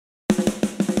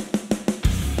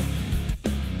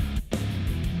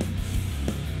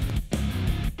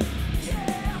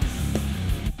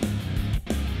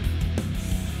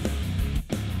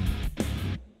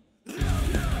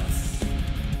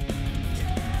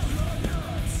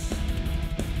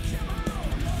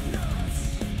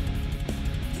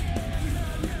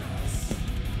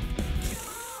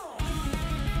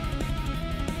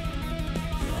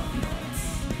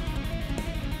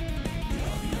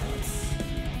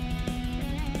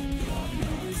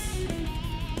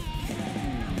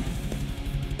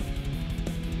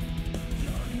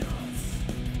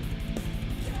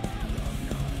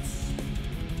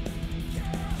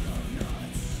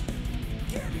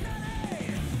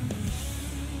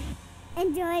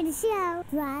Enjoy the show.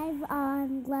 Drive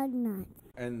on Lugnutz.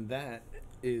 And that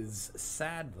is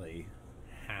sadly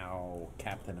how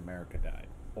Captain America died.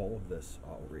 All of this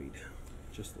I'll read.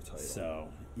 Just the title. So,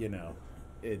 you know,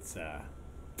 it's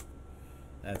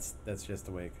that's just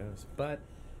the way it goes. But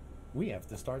we have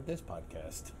to start this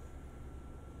podcast.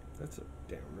 That's a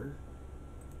downer.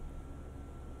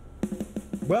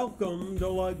 Welcome to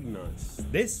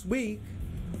Lugnutz. This week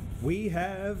we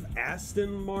have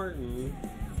Aston Martin,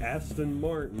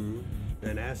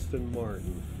 and Aston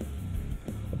Martin.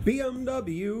 A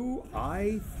BMW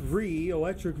i3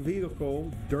 electric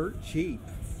vehicle, dirt cheap.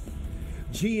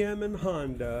 GM and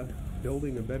Honda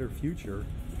building a better future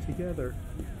together.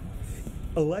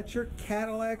 Electric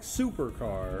Cadillac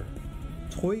supercar,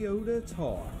 Toyota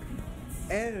Talk,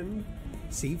 and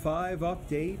C5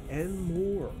 update and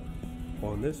more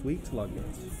on this week's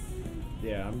Lugnutz.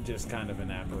 Yeah, I'm just kind of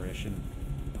an apparition.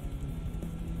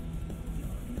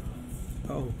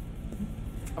 Oh,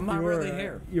 I'm not really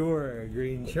here. You're a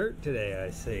green shirt today, I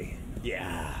see.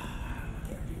 Yeah.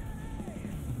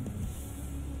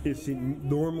 You see,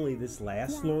 normally this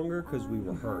lasts longer because we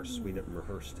rehearse. We didn't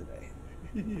rehearse today.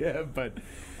 Yeah, but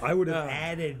I would have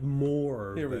added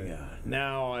more. Here we go.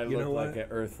 Now I look like what?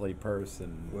 an earthly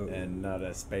person Whoa. and not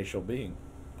a spatial being.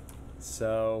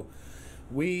 So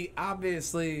we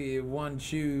obviously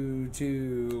want you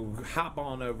to hop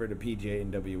on over to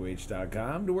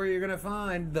pjnwh.com to where you're going to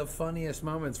find the funniest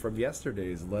moments from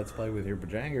yesterday's Let's Play with Your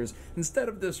Pajangers. Instead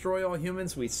of Destroy All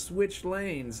Humans, we switched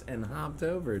lanes and hopped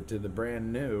over to the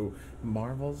brand new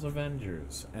Marvel's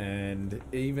Avengers. And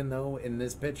even though in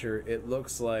this picture it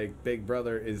looks like Big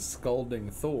Brother is scolding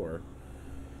Thor,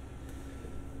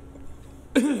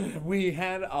 we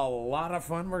had a lot of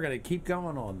fun. We're going to keep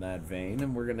going on that vein,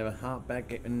 and we're going to hop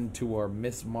back into our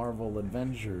Miss Marvel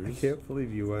adventures. I can't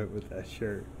believe you went with that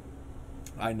shirt.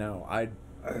 I know.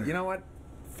 You know what?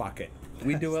 Fuck it.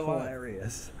 We do it live.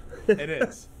 Hilarious. It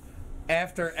is.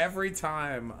 After every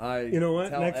time I You know what?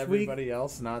 tell Next everybody week,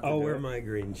 else not to I'll do wear it. my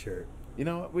green shirt. You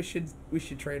know what? We should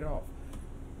trade off.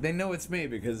 They know it's me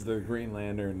because the Green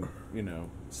Lantern,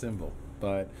 symbol.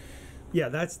 But Yeah,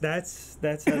 that's how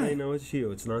they know it's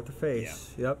you. It's not the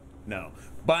face. Yeah. Yep. no.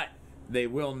 But they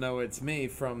will know it's me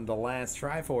from the last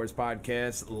Triforce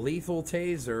podcast, Lethal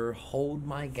Taser, Hold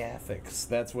My Graphics.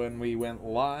 That's when we went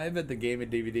live at the Game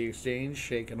and DVD Exchange,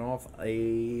 shaking off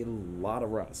a lot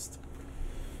of rust.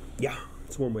 Yeah,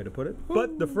 that's one way to put it.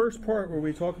 But the first part where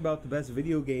we talk about the best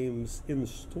video games in the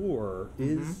store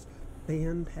is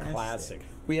fantastic. Classic.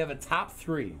 We have a top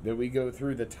 3 that we go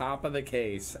through the top of the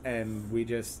case, and we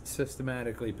just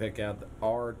systematically pick out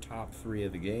our top 3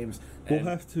 of the games. We'll And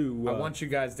have to... I want you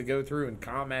guys to go through and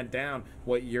comment down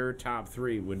what your top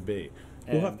 3 would be.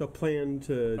 We'll And have to plan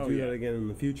to do yeah. that again in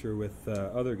the future with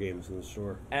other games in the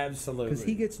store. Absolutely. Because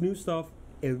he gets new stuff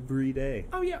every day.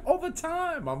 Oh, yeah, all the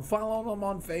time. I'm following him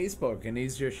on Facebook, and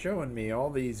he's just showing me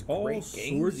all these All great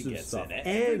games sorts he of gets stuff. in it.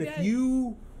 And if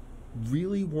you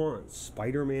really want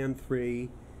Spider-Man 3,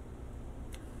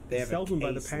 They have a sells them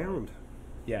by the caseload. pound.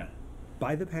 Yeah.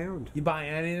 By the pound. You buy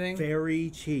anything, Very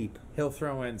cheap. he'll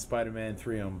throw in Spider-Man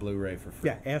 3 on Blu-ray for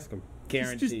free. Yeah, ask him.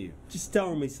 Guarantee you. Just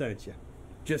tell him we sent you.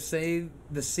 Just say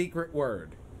the secret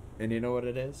word, and you know what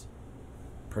it is?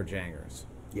 Pajangers.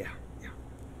 Yeah.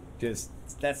 That's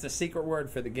the secret word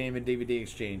for the Game and DVD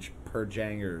Exchange,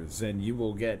 Pajangers, and you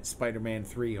will get Spider-Man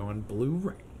 3 on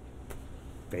Blu-ray.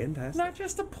 Fantastic. Not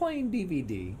just a plain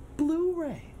DVD,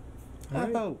 Blu-ray. All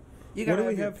right. Oh, you What gotta do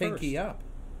we have your have pinky first? up.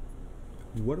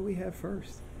 What do we have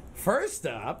first? First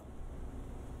up,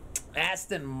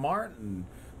 Aston Martin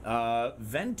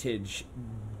Vantage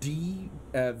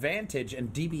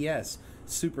and DBS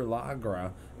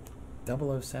Superlagra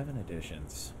 007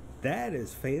 editions. That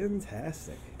is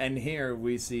fantastic. And here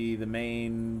we see the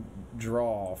main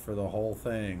draw for the whole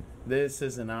thing. This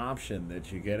is an option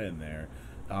that you get in there.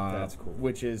 That's cool.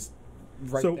 Which is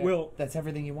right So there. That's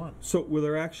everything you want. So will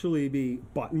there actually be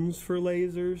buttons for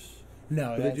lasers?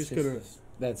 No, They're just gonna.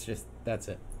 That's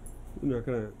it.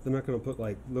 They're not gonna put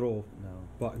like little No.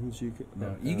 buttons you can.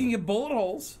 No. You can get bullet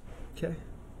holes, Okay.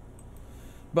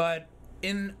 but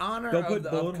in honor They'll of put the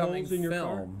bullet upcoming holes in your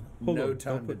car? film, Hold No on,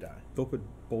 Time to Die. They'll put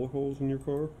bullet holes in your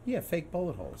car. Yeah, fake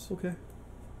bullet holes. Okay.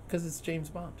 Because it's James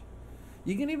Bond.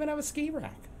 You can even have a ski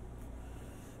rack.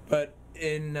 But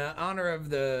in honor of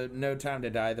the No Time to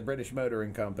Die, the British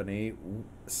Motoring Company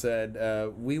said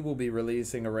we will be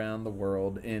releasing around the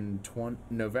world in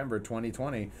November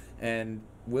 2020, and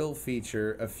will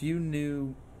feature a few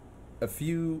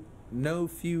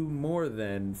more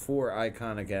than 4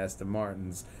 iconic Aston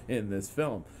Martins in this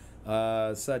film.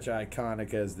 Such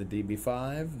iconic as the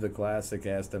DB5, the classic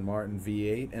Aston Martin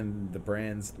V8, and the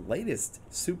brand's latest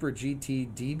Super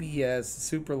GT DBS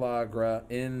Superlagra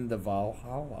in the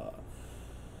Valhalla.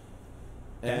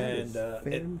 And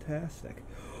fantastic.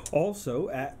 Also,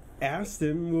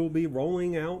 Aston will be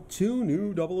rolling out 2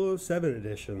 new 007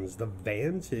 editions. The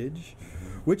Vantage,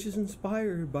 which is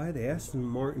inspired by the Aston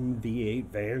Martin V8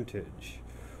 Vantage,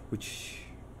 which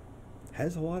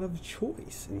has a lot of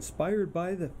choice, inspired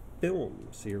by the film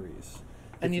series.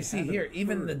 And you see here,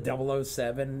 even the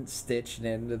 007 stitched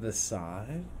into the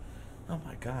side. Oh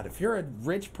my God, if you're a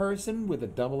rich person with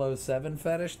a 007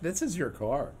 fetish, this is your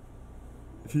car.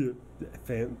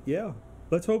 Yeah.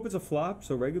 Let's hope it's a flop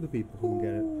so regular people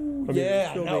can get it.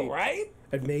 Yeah, I know, right?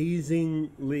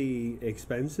 Amazingly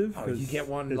expensive. Oh, you get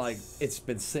one like it's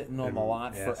been sitting on the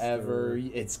lot forever.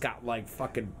 It's got like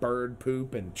fucking bird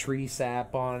poop and tree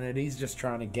sap on it. He's just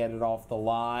trying to get it off the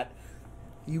lot.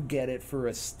 You get it for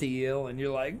a steal, and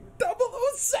you're like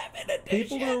 007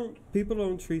 edition. People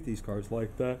don't treat these cars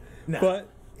like that. No. But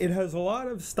it has a lot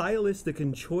of stylistic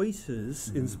and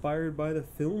choices inspired by the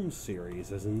film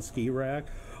series, as in ski rack,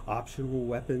 optional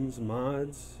weapons,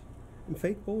 mods, and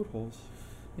fake bullet holes.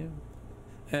 Yeah.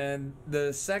 And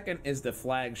the second is the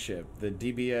flagship, the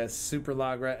DBS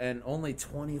Superlagra, and only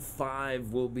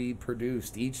 25 will be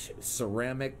produced. Each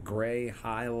ceramic gray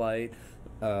highlighted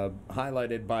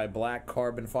by black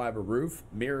carbon fiber roof,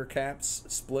 mirror caps,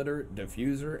 splitter,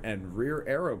 diffuser, and rear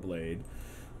aero blade.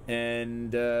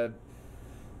 And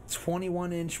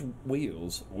 21-inch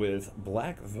wheels with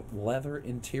black leather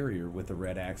interior with the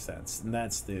red accents. And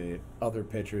that's the other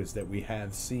pictures that we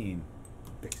have seen.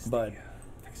 Fix the camera.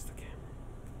 They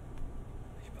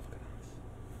should be looking at us.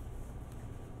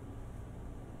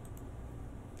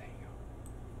 There you go.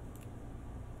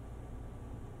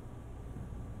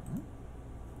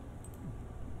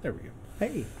 There we go.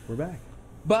 Hey, we're back.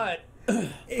 But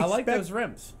I like those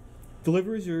rims.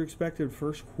 Deliveries are expected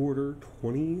first quarter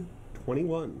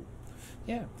 2021.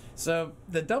 Yeah. So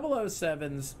the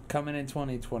 007's coming in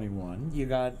 2021. You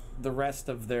got the rest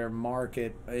of their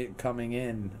market coming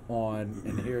in on,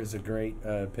 and here's a great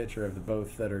picture of the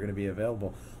both that are going to be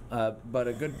available. But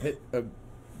a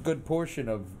good portion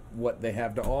of what they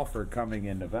have to offer coming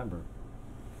in November.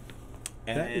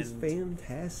 And that is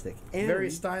fantastic. And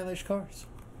very stylish cars.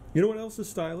 You know what else is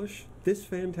stylish? This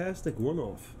fantastic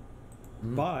one-off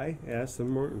by Aston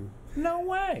Martin. No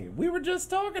way. We were just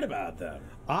talking about them.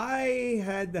 I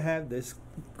had to have this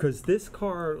because this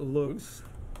car looks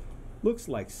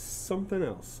like something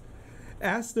else.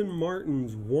 Aston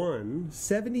Martin's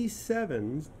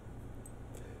 177,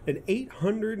 an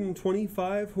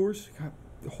 825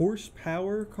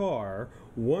 horsepower car,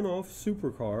 one-off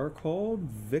supercar called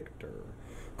Victor.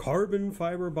 Carbon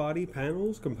fiber body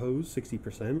panels compose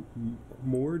 60%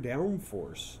 more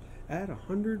downforce at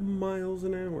 100 miles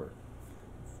an hour.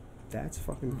 That's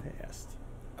fucking fast.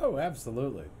 Oh,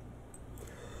 absolutely.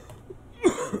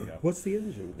 What's the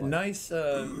engine like? Nice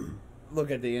look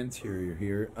at the interior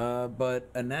here, but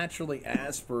a naturally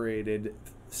aspirated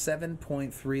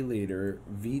 7.3 liter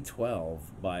V12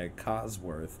 by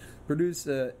Cosworth produced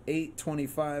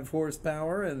 825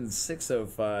 horsepower and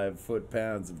 605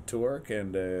 foot-pounds of torque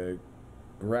and a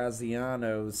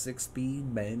Graziano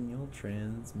 6-speed manual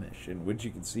transmission, which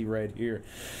you can see right here.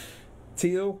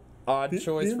 Teal, odd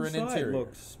choice for an interior.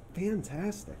 Looks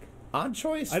fantastic. Odd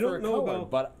choice I for don't a know color,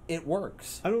 about- but it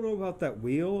works. I don't know about that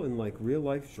wheel in like real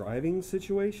life driving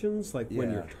situations, like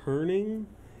when you're turning.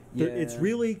 Yeah. It's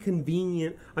really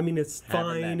convenient. I mean, it's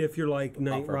Having fine that if you're like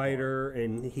Knight upper Rider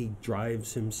and he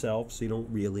drives himself, so you don't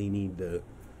really need to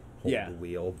hold the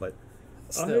wheel. But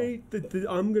Still.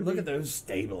 I'm gonna Look at those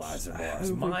stabilizer I bars.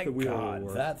 don't think My the wheel will God,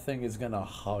 work. that thing is gonna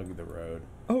hug the road.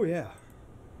 Oh yeah,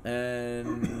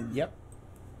 And yep,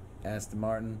 Aston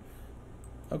Martin.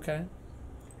 Okay,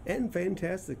 and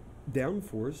fantastic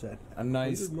downforce at a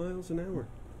nice 100 miles an hour.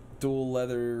 dual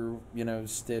leather,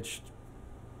 stitched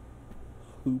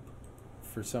hoop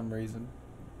for some reason.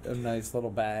 A nice little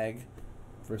bag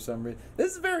for some reason.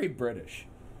 This is very British.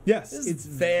 Yes, This is it's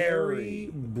very-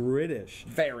 very British.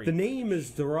 Very. The name is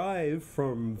derived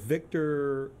from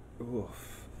Victor Gauntlet.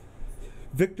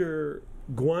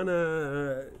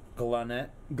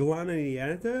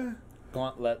 Guananiata,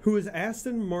 Gauntlet. who is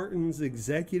Aston Martin's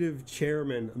executive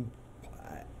chairman.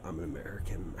 I'm an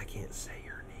American. I can't say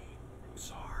your name. I'm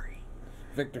sorry.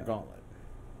 Victor Gauntlet.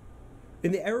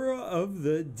 In the era of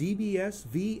the DBS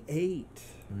V8.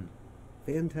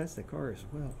 Fantastic car as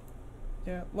well.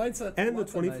 Yeah, And the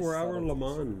 24-hour Le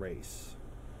Mans race.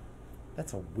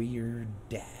 That's a weird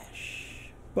dash.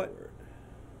 But,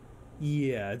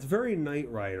 yeah, it's very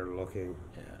Knight Rider looking.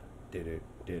 Yeah, did it.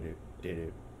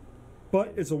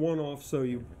 But it's a one-off, so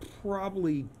you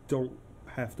probably don't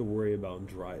have to worry about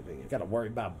driving it. Got to worry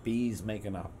about bees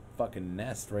making a fucking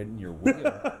nest right in your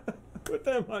wheel. With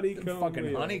them honeycomb Fucking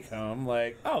wheels. honeycomb,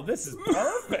 like, oh, this is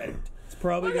perfect. It's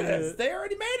probably Look at gonna. this. They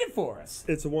already made it for us.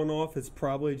 It's a one-off. It's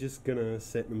probably just gonna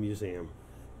sit in a museum.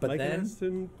 But like then,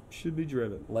 Aston should be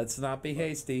driven. let's not be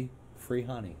hasty. Free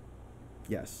honey.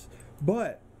 Yes,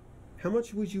 but how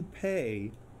much would you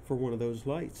pay for one of those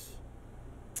lights?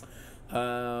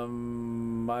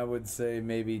 I would say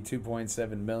maybe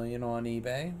 2.7 million on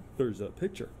eBay. There's a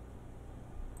picture.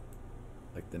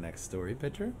 Like the next story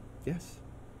picture. Yes.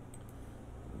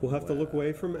 We'll have to look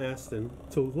away from Aston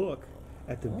to look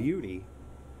at the beauty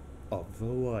of the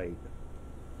light.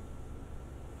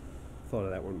 Thought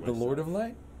of that one The myself. Lord of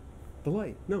Light. The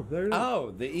light. No, there it is.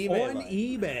 Oh, the eBay. On light.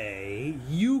 eBay,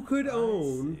 you could I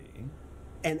own see.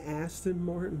 an Aston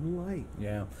Martin light.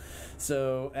 Yeah.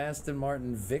 So Aston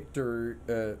Martin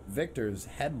Victor's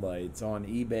headlights on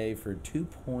eBay for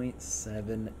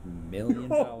 $2.7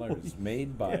 million,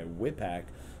 made by Whipack,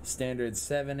 standard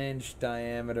 7-inch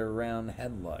diameter round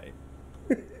headlight.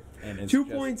 And it's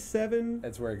 $2.7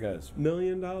 that's where it goes.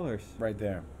 million. Right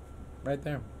there. Right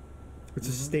there. It's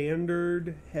a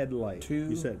standard headlight.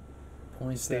 You said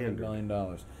 $2.7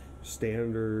 million.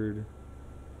 standard.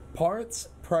 Parts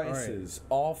prices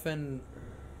often,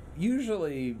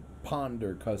 usually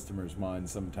ponder customers'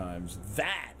 minds sometimes.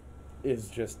 That is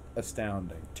just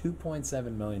astounding.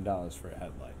 $2.7 million for a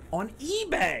headlight. On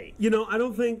eBay! You know, I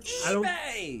don't think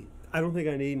eBay! I don't think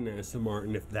I need an Aston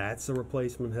Martin if that's a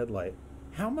replacement headlight.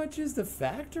 How much is the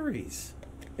factories?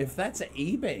 If that's an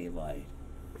eBay light,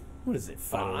 what is it,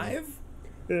 5?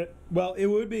 Well, it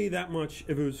would be that much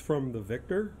if it was from the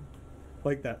Victor,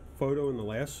 like that photo in the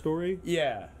last story.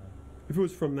 Yeah, If it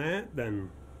was from that, then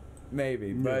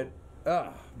maybe. No. But,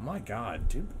 oh my God,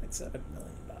 $2.7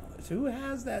 million. Who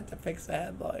has that to fix a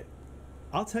headlight?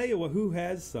 I'll tell you what. Who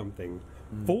has something?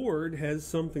 Ford has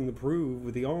something to prove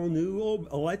with the all-new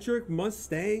electric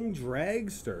Mustang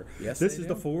Dragster. Yes, this they is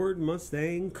do. the Ford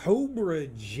Mustang Cobra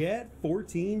Jet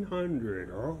 1400.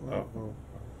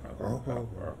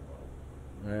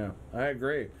 Yeah, I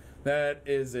agree. That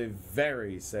is a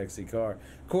very sexy car.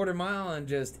 Quarter mile in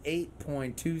just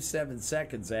 8.27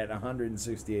 seconds at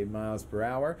 168 miles per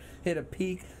hour. Hit a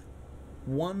peak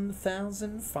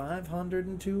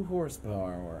 1,502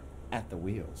 horsepower at the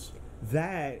wheels.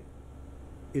 That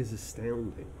is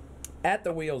astounding. At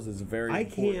the wheels is a very I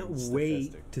important can't statistic.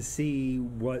 wait to see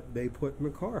what they put in the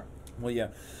car. Well, yeah.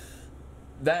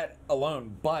 That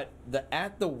alone, but the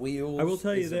at the wheels I will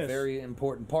tell you is a this. very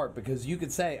important part, because you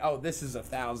could say, "Oh, this is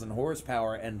 1,000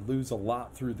 horsepower," and lose a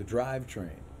lot through the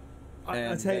drivetrain. I'll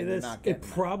And tell you then you're this: not it getting that.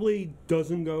 probably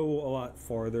doesn't go a lot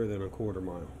farther than a quarter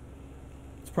mile.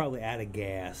 It's probably out of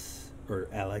gas or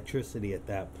electricity at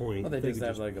that point. Well, they could just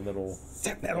have like a little.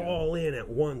 set that all in at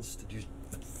once to just.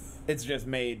 It's just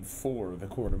made for the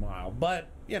quarter mile, but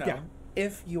you know, Yeah.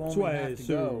 if you That's only why I have to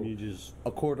go assume you just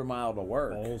a quarter mile to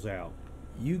work, balls out.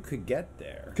 you could get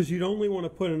there. Because you'd only want to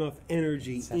put enough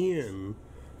energy Seconds. in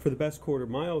for the best quarter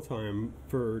mile time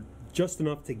for just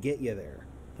enough to get you there.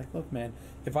 Like, look, man,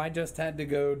 if I just had to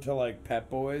go to like Pep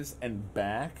Boys and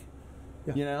back,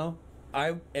 Yeah. you know,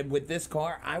 and with this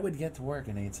car, I would get to work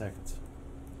in 8 seconds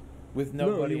with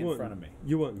nobody you in wouldn't. front of me.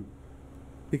 You wouldn't,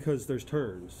 because there's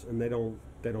turns and they don't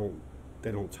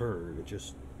turn. It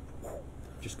just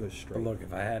goes straight. But look,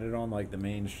 if I had it on like the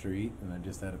main street and I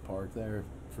just had it parked there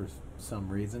for some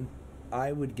reason,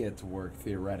 I would get to work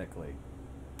theoretically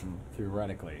in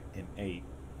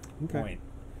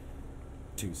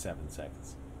 8.27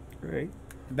 seconds. All right.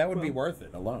 That would be Well- worth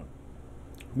it alone.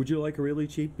 Would you like a really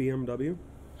cheap BMW?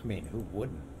 I mean, who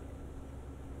wouldn't?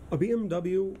 A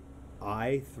BMW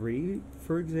i3,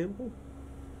 for example?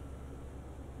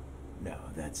 No,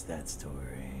 that's that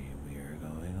story. We are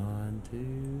going on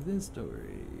to this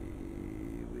story,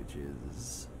 which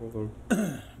is... Hold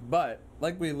on. But,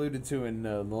 like we alluded to in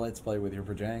the Let's Play with Your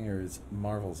Projangers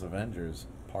Marvel's Avengers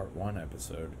Part 1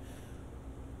 episode,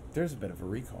 there's a bit of a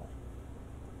recall.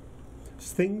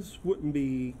 Things wouldn't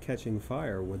be catching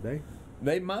fire, would they?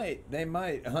 They might.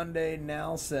 Hyundai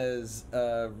now says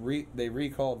they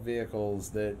recalled vehicles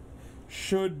that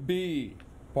should be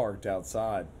parked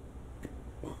outside.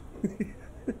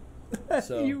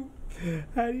 So,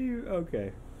 How do you?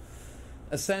 Okay.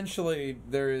 essentially,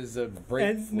 there is a brake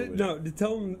And fluid.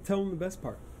 tell them the best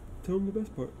part. Tell them the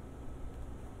best part.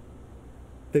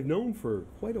 They've known for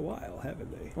quite a while,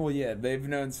 haven't they? Well, yeah, they've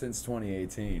known since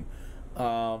 2018.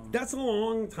 That's a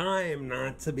long time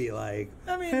not to be like,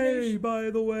 I mean, hey, by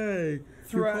the way, your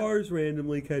throughout- car's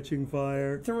randomly catching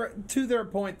fire. To their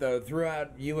point, though,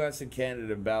 throughout U.S. and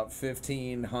Canada, about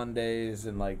 15 Hyundais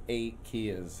and like 8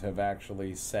 Kias have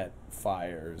actually set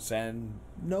fires, and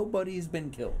nobody's been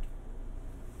killed.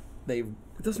 It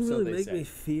doesn't so really they make say. me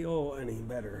feel any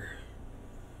better.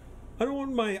 I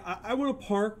don't want I want to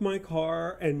park my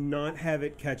car and not have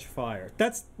it catch fire.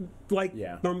 That's like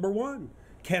number one.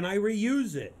 Can I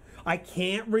reuse it? I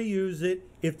can't reuse it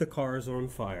if the car is on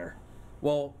fire.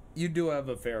 Well, you do have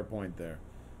a fair point there.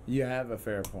 You have a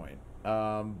fair point.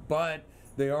 But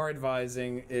they are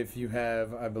advising if you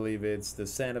have, I believe it's the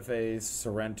Santa Fe,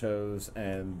 Sorrentos,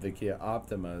 and the Kia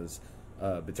Optimas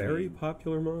between Very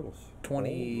popular models.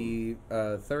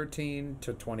 2013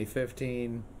 to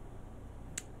 2015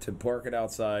 to park it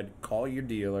outside, call your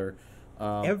dealer.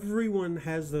 Everyone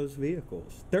has those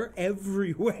vehicles. They're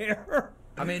everywhere.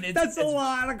 I mean, that's a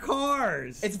lot of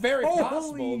cars. It's very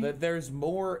possible that there's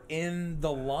more in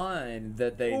the line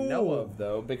that they know of,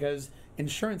 though, because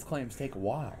insurance claims take a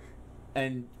while.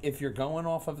 And if you're going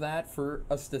off of that for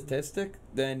a statistic,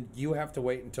 then you have to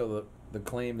wait until the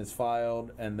claim is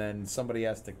filed, and then somebody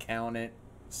has to count it.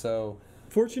 So,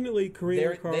 fortunately,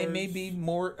 Korean cars, they may be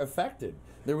more affected.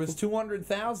 There was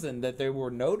 200,000 that they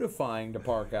were notifying to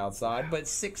park outside, but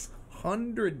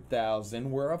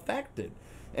 600,000 were affected.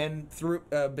 And through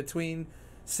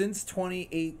since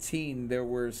 2018, there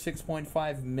were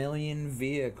 6.5 million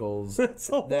vehicles that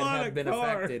have been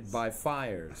affected by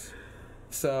fires.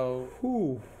 So,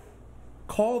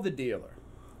 call the dealer.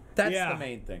 That's the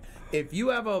main thing. If you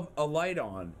have a light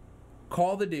on,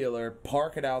 call the dealer,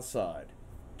 park it outside,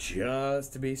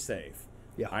 just to be safe.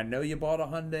 Yeah. I know you bought a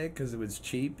Hyundai because it was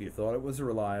cheap. You thought it was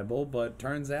reliable, but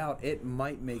turns out it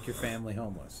might make your family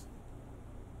homeless.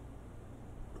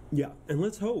 Yeah, and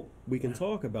let's hope we can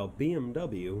talk about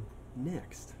BMW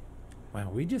next. Wow,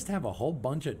 we just have a whole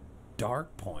bunch of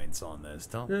dark points on this,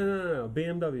 don't we? No.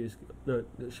 BMW's no.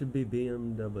 It should be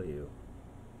BMW.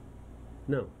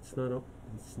 No, it's not.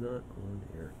 It's not on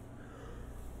here.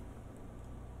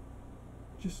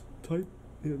 Just type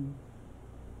in.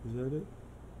 Is that it?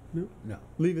 No. No.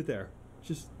 Leave it there.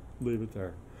 Just leave it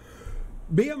there.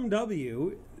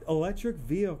 BMW electric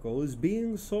vehicle is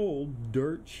being sold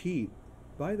dirt cheap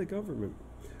by the government.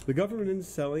 The government is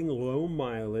selling low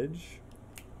mileage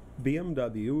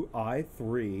BMW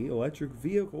i3 electric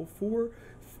vehicle for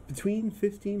between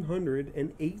 $1,500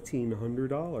 and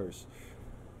 $1,800.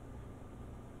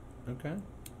 Okay.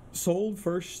 Sold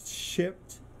first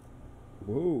shipped.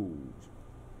 Whoa.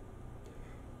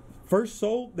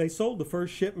 They sold the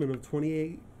first shipment of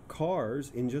 28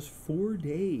 cars in just 4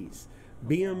 days.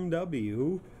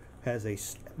 BMW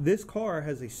this car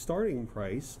has a starting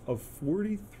price of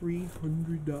 $4,300. I'm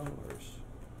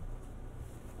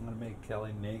going to make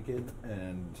Kelly naked,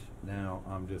 and now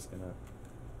I'm just going to...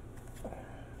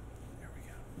 There we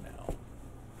go. Now,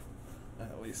 I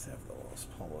at least have the Los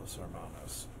Polos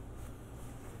Hermanos.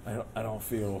 I don't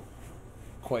feel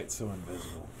quite so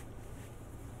invisible.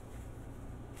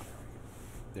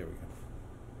 There we go.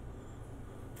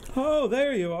 Oh,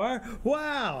 there you are.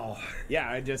 Wow. Yeah,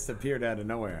 I just appeared out of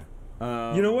nowhere.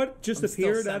 You know what just I'm still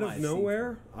appeared out of semi-see-through.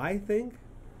 nowhere? I think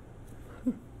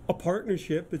a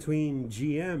partnership between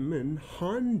GM and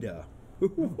Honda. Who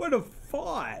would have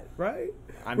thought, right?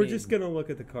 We're just going to look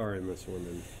at the car in this one.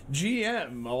 And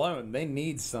GM alone, they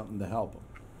need something to help them.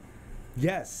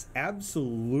 yes,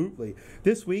 absolutely.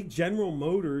 This week, General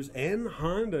Motors and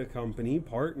Honda Company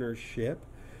partnership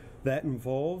that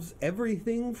involves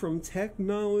everything from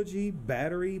technology,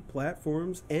 battery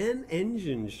platforms, and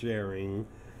engine sharing.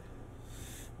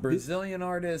 Brazilian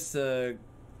artist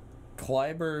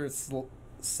Kleiber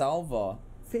Salva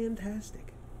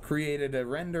Fantastic. created a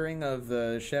rendering of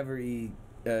the Chevy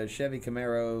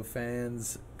Camaro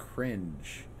fans'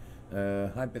 cringe.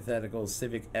 Hypothetical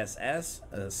Civic SS,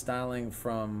 styling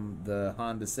from the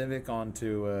Honda Civic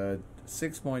onto a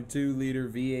 6.2 liter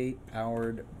V8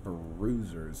 powered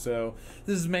bruiser. So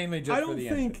this is mainly just for the engine. I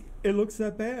don't think it looks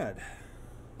that bad.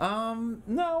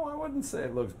 No, I wouldn't say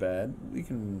it looks bad. We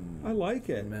can. I like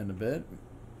it. Amend a bit.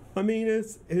 I mean,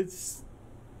 it's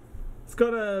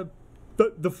got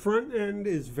the front end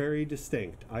is very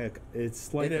distinct.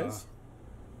 It's like It is.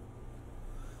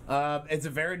 It's a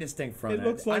very distinct front end. It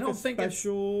looks like I don't a think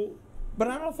special. but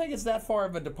I don't think it's that far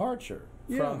of a departure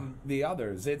Yeah. from the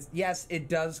others. Yes, it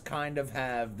does kind of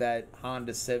have that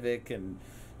Honda Civic, and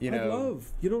you know,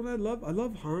 You know what I love? I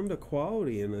love Honda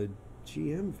quality in a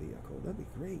GM vehicle. That'd be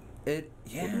great. That'd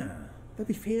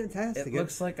be fantastic. It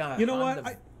looks like a you know Honda,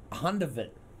 what? Honda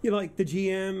Fit. You know, like the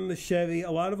GM, the Chevy.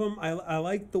 A lot of them, I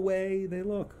like the way they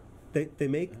look.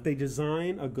 They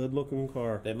design a good looking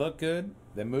car. They look good.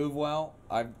 They move well.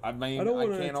 I mean, I don't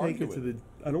want to can't take argue it to with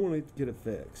the. I don't want to get it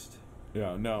fixed.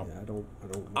 Yeah, no. Yeah, I don't.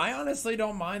 I honestly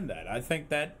don't mind that. I think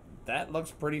that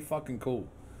looks pretty fucking cool.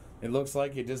 It looks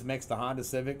like you just mixed the Honda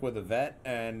Civic with a Vet,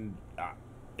 and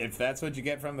if that's what you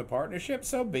get from the partnership,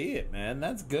 so be it, man.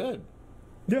 That's good.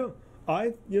 Yeah,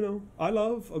 I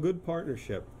love a good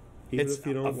partnership. Even It's if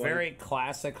you don't a very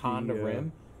classic Honda the,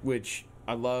 rim, which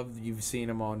I love. You've seen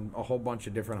them on a whole bunch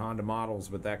of different Honda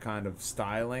models with that kind of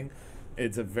styling.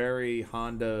 It's a very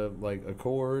Honda like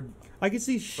Accord. I can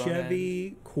see front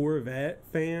Chevy Corvette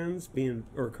fans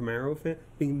or Camaro fans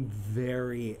being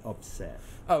very upset.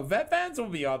 Oh, Vet fans will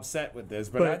be upset with this,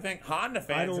 but I think Honda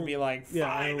fans will be like,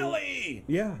 finally!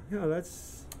 Yeah,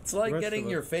 that's... It's like getting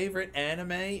your favorite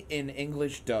anime in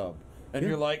English dub. And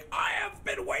you're like, I have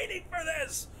been waiting for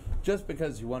this! Just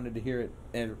because you wanted to hear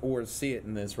it, or see it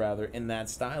in this, rather, in that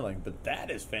styling. But that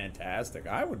is fantastic.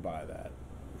 I would buy that.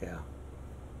 Yeah.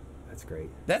 That's great.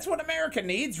 That's what America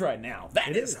needs right now.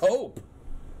 That is hope.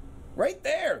 Right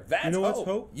there. That's hope. What's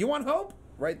hope. You want hope?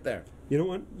 Right there. You know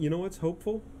what? You know what's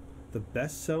hopeful? The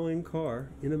best-selling car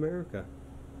in America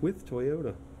with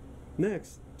Toyota.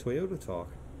 Next, Toyota Talk.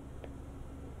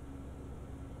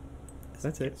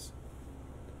 That's it.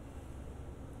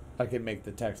 I can make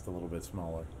the text a little bit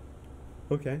smaller.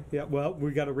 Okay. Yeah. Well,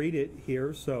 we got to read it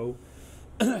here. So,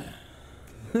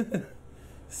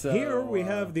 here we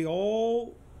have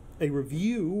a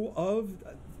review of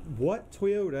what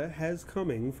Toyota has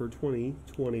coming for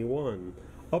 2021.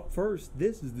 Up first,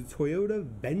 this is the Toyota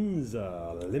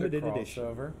Venza Limited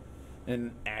Edition.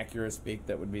 In Acura speak,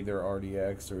 that would be their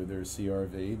RDX or their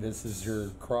CRV. This is your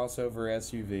crossover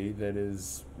SUV that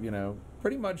is,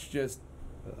 pretty much just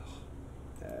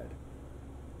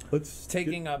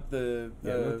taking up the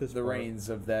reins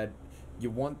of that. You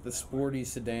want the sporty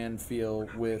sedan feel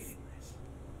with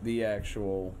the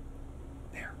actual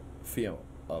feel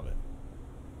of it.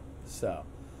 So,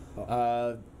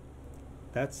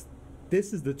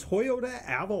 this is the Toyota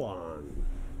Avalon.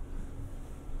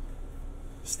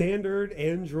 Standard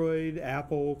Android,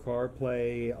 Apple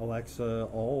CarPlay, Alexa,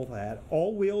 all that.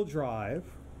 All-wheel drive,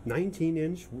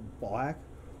 19-inch black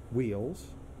wheels.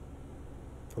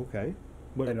 Okay.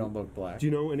 They don't look black. Do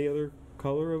you know any other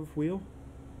color of wheel?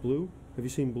 Blue? Have you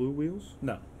seen blue wheels?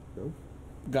 No. No?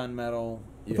 Gunmetal.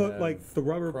 I thought like the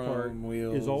rubber part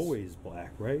wheels. is always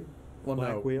black, right? Well,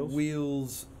 black no. Wheels?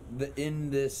 Wheels.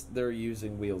 In this, they're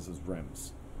using wheels as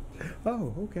rims.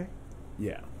 Oh, okay.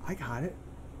 Yeah. I got it.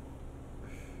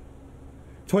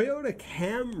 Toyota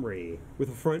Camry with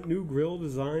a front new grille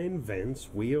design, vents,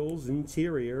 wheels,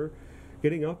 interior,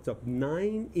 getting up to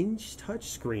 9-inch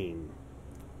touchscreen.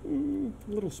 A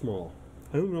little small.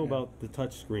 I don't know about the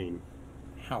touchscreen.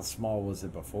 How small was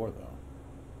it before, though?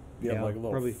 You have like a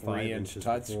little probably 5 3-inch inches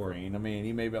touchscreen. I mean,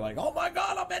 you may be like, oh my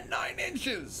God, I'm at 9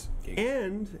 inches.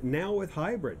 And now with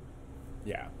hybrid.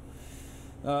 Yeah.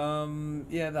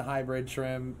 The hybrid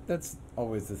trim, that's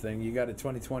always the thing. You got a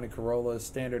 2020 Corolla,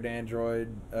 standard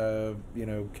Android,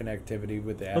 connectivity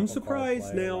with the Apple I'm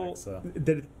surprised CarPlay, now Alexa.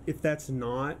 that if that's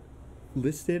not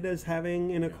listed as having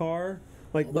in a car,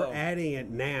 we're adding it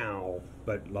now,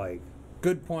 but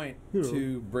good point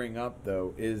to bring up,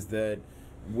 though, is that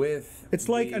it's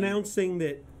like announcing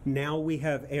that now we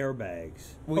have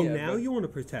airbags. Now you want to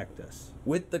protect us.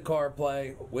 With the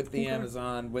CarPlay, with the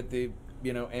Amazon, with the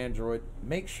Android,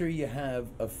 make sure you have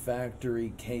a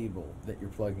factory cable that you're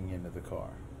plugging into the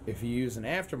car. If you use an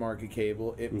aftermarket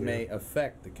cable, it may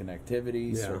affect the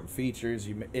connectivity, certain features.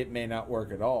 It may not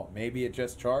work at all. Maybe it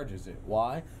just charges it.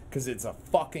 Why? Because it's a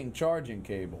fucking charging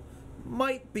cable.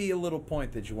 Might be a little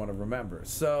point that you want to remember.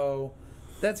 So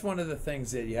that's one of the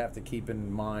things that you have to keep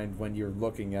in mind when you're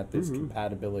looking at this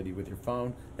compatibility with your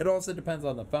phone. It also depends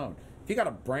on the phone. If you got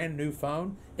a brand new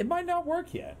phone, it might not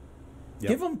work yet. Yep.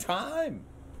 Give them time.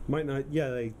 Might not.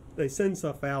 Yeah, they send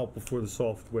stuff out before the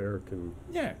software can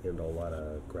handle a lot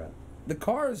of crap. The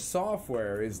car's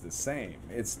software is the same.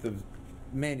 It's the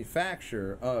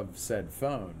manufacturer of said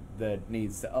phone that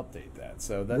needs to update that.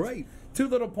 So that's two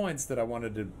little points that I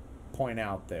wanted to point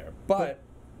out there. But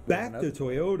back to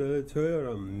Toyota.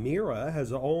 Toyota Mira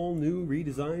has an all-new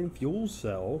redesigned fuel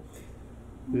cell.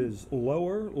 It is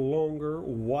lower, longer,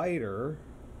 wider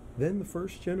than the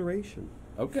first generation.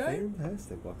 Okay.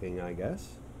 Fantastic looking, I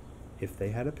guess. If they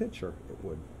had a picture, it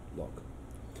would look.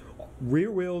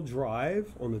 Rear-wheel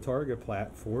drive on the Target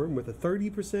platform with a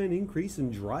 30% increase in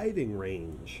driving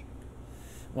range.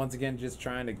 Once again, just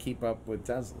trying to keep up with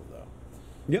Tesla, though.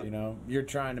 Yep. You're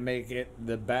trying to make it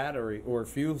the battery or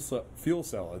fuel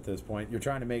cell at this point. You're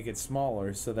trying to make it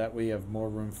smaller so that we have more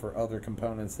room for other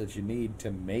components that you need to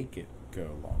make it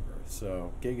go longer.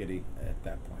 So giggity at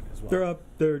that point as well. They're up.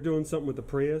 They're doing something with the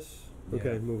Prius.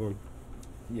 Okay, Yeah. move on.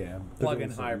 Yeah, They're plug-in doing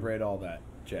something. hybrid, all that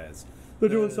jazz. They're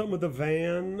doing something with the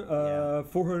van. Yeah.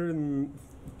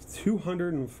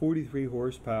 243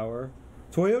 horsepower.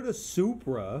 Toyota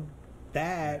Supra.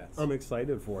 That Yes. I'm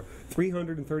excited for.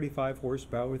 335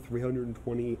 horsepower,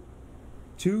 328.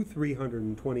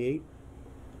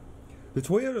 The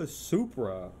Toyota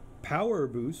Supra power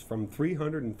boost from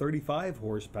 335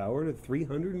 horsepower to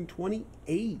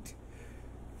 328.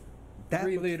 That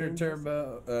 3-liter looks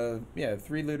turbo,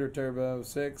 3-liter turbo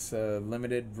 6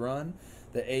 limited run.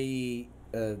 The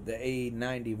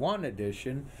A91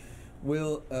 edition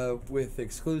will with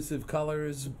exclusive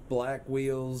colors, black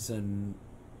wheels, and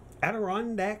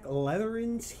Adirondack leather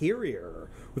interior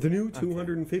with a new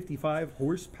 255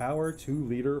 horsepower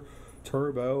 2-liter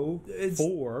turbo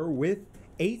 4 with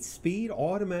 8-speed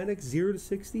automatic 0 to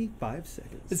 60 5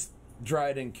 seconds. it's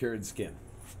dried and cured skin.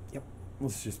 Yep.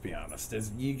 Let's just be honest.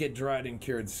 You get dried and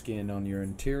cured skin on your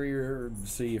interior,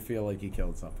 so you feel like you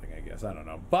killed something. I guess I don't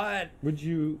know, but Would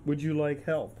you like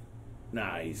help?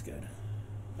 nah, he's good.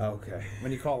 Okay.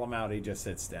 When you call him out, he just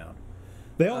sits down.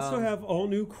 They also have all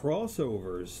new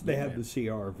crossovers. They have Yeah. the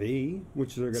CRV,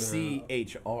 which they're gonna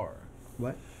CHR.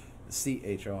 what?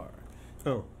 CHR.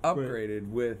 Oh, Upgraded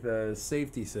with a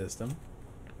safety system.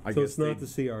 I So guess it's not they- the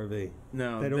CRV.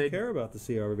 No, They don't care about the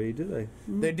CRV, do they?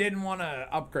 They didn't want to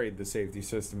upgrade the safety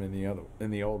system in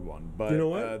the old one, but You know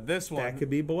what? this one That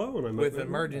could be below, and I might with not know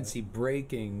emergency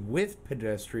braking, with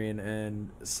pedestrian and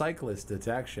cyclist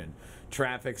detection,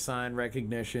 traffic sign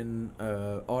recognition,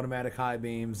 automatic high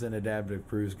beams, and adaptive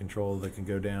cruise control that can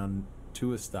go down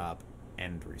to a stop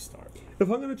and restart. that.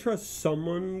 If I'm going to trust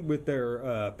someone with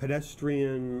their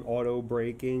pedestrian auto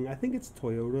braking, I think it's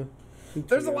Toyota. I think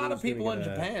There's a lot Toyota's of people gonna in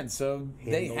get a Japan, so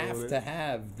they handle have on to it.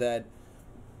 have that,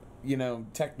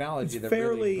 technology It's that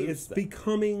fairly, really it's boosts that.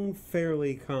 becoming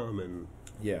fairly common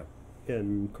Yeah,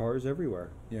 in cars everywhere.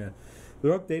 yeah.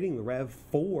 They're updating the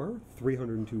RAV4,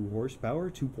 302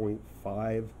 horsepower,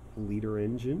 2.5 liter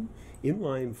engine,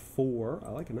 inline 4.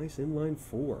 I like a nice inline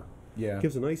 4. Yeah.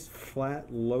 Gives a nice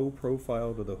flat, low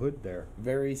profile to the hood there.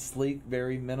 Very sleek,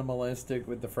 very minimalistic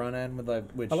with the front end,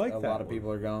 which I like a that lot of one.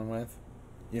 people are going with.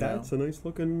 That's a nice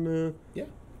looking Yeah.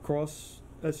 cross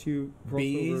SU.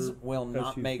 Bees crossover will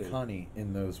not SUV. make honey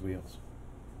in those wheels.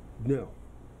 No.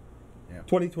 Yeah.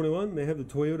 2021, they have the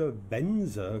Toyota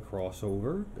Venza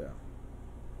crossover. Yeah.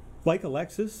 Like a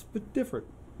Lexus, but different.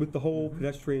 With the whole Mm-hmm.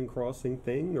 pedestrian crossing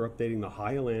thing, they're updating the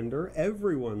Highlander.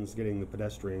 Everyone's getting the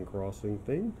pedestrian crossing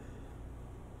thing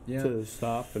Yeah. to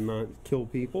stop and not kill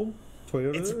people.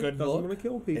 Toyota It's a good doesn't look. want to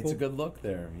kill people. It's a good look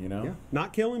there, Yeah,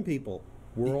 not killing people.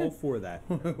 We're all for that.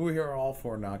 We are all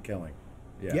for not killing.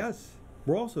 Yeah. Yes,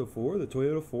 we're also for the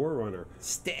Toyota 4Runner.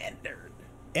 Standard.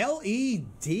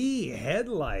 LED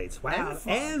headlights. Wow, And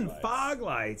and fog fog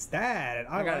lights.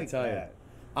 That I gotta like tell that.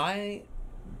 you, I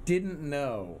didn't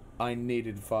know I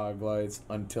needed fog lights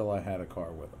until I had a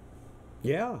car with them.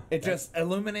 Yeah, It just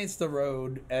illuminates the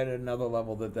road at another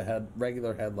level that the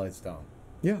regular headlights don't.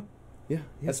 yeah.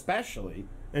 Especially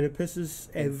And it pisses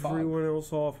And fog. everyone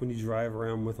else off when you drive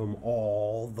around with them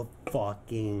all the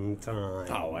fucking time.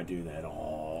 oh, I do that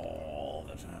all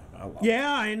the time. I love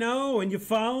Yeah, I know. And you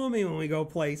follow me when we go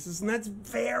places, and that's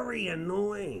very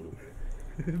annoying.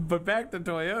 it. But back to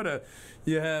Toyota,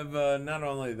 you have not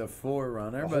only the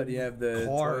 4Runner, but you have the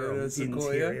Car Toyota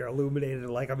interior Sequoia. illuminated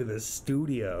like I'm in the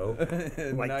studio,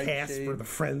 like Night Casper shade. the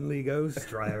Friendly Ghost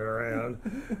driving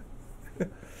around.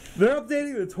 They're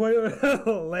updating the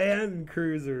Toyota Land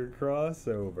Cruiser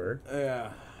crossover.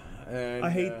 Yeah. And, I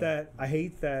hate that. I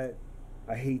hate that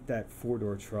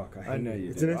 4-door truck. I hate I know it. you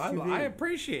It's do. an SUV. I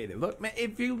appreciate it. Look, man,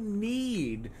 if you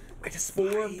need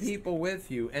 4 people with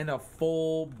you and a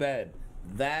full bed,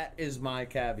 that is my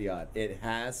caveat. It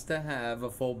has to have a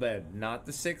full bed, not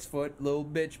the 6-foot little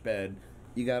bitch bed.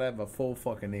 You gotta have a full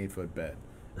fucking 8-foot bed,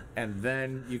 and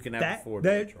then you can have a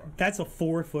 4-door truck. That's a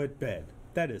 4-foot bed.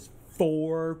 That is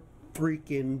 4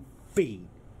 freaking feet.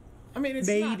 I mean, it's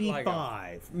Maybe not like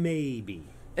 5. Maybe.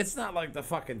 it's not like the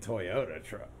fucking Toyota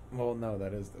truck. Well, no,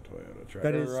 that is the Toyota truck.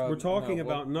 That is. Or, We're talking no,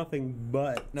 well, about nothing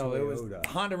but No, Toyota. it was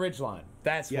Honda Ridgeline.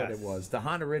 That's what Yes. it was. The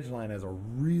Honda Ridgeline has a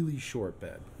really short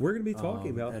bed. We're going to be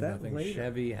talking about and that I think later.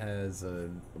 Chevy has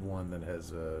one that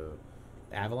has a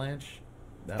Avalanche.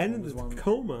 That And one in was the one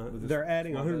Tacoma, with a they're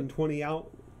adding small bed. 120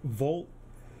 volt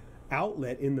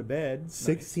outlet in the bed,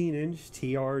 16-inch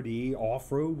TRD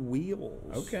off-road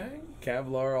wheels. Okay,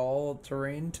 Kevlar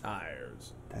all-terrain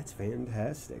tires. That's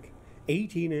fantastic.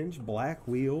 18-inch black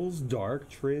wheels, dark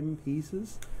trim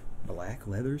pieces, black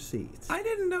leather seats. I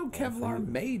didn't know Kevlar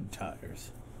made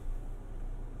tires.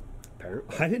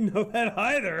 Apparently, I didn't know that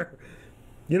either.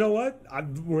 You know what?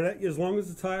 As long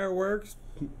as the tire works,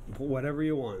 whatever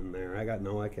you want in there. I got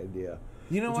no idea.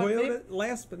 You know Toyota, what? Maybe,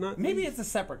 last but not maybe least. it's a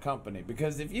separate company,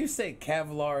 because if you say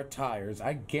Kevlar tires,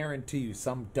 I guarantee you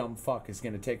some dumb fuck is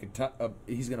going to take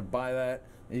he's going to buy that,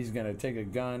 and he's going to take a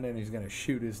gun, and he's going to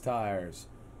shoot his tires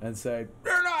and say,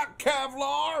 "They're not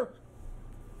Kevlar!"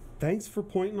 Thanks for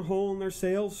pointing a hole in their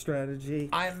sales strategy.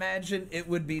 I imagine it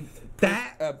would be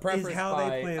That is prefaced how by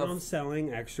they plan on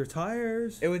selling extra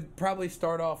tires. It would probably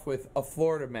start off with a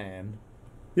Florida man,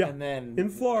 Yeah, and then in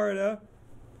Florida.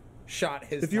 shot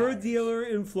his If you're a tires. dealer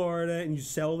in Florida and you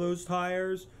sell those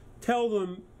tires, tell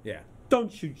them, Yeah.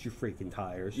 don't shoot your freaking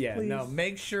tires. Yeah, please. no,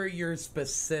 make sure you're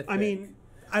specific. I mean,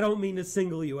 I don't mean to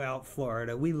single you out,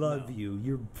 Florida. We love No. you.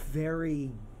 You're very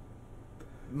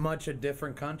much a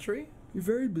different country? You're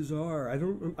very bizarre.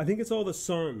 I think it's all the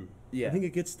sun. Yeah. I think it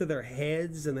gets to their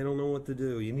heads and they don't know what to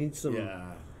do. You need some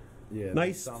Yeah.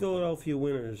 nice something. Philadelphia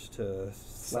winters to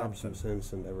slap some Something.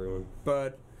 sense into everyone.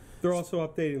 But They're also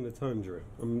updating the Tundra.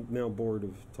 I'm now bored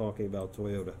of talking about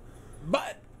Toyota.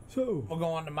 So, we'll go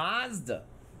on to Mazda.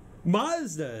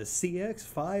 Mazda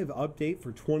CX-5 update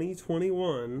for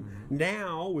 2021.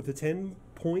 Now with a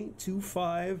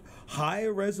 10.25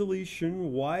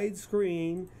 high-resolution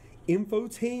widescreen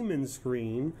infotainment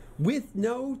screen with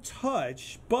no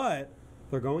touch, but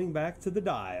they're going back to the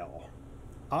dial.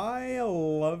 I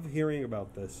love hearing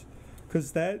about this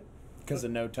because Because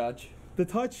of no touch? the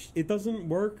touch, it doesn't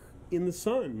work in the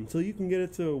sun until you can get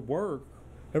it to work.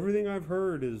 Everything I've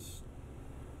heard is,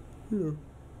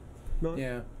 not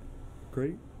Yeah.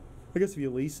 great. I guess if you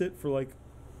lease it for like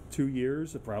 2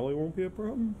 years, it probably won't be a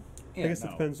problem. Yeah, I guess it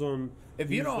no. depends on If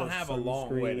you use don't the have a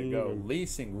long way to sunscreen go, and-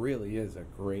 leasing really is a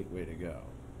great way to go.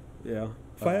 Yeah.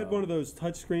 If I had one of those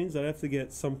touch screens, I'd have to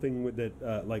get something with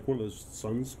that, like one of those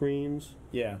sunscreens,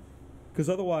 Yeah. because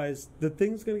otherwise the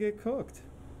thing's gonna get cooked.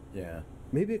 Yeah.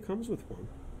 Maybe it comes with one.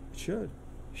 It should.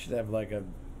 You should have like a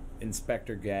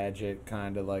Inspector Gadget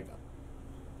kind of like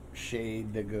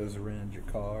shade that goes around your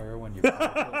car when you're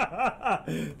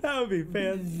That would be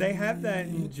fantastic. They have that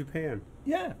in Japan.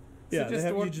 Yeah. Yeah, they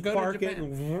have you go just to park it Japan.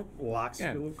 and locks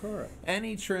Yeah. your little car up.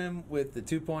 Any trim with the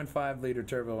 2.5 liter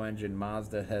turbo engine,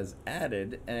 Mazda has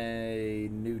added a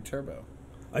new turbo.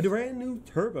 A brand new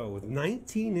turbo with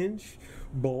 19-inch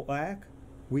black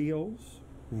wheels,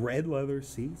 red leather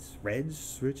seats, red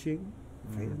switching.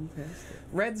 Fantastic.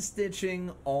 Red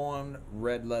stitching on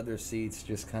red leather seats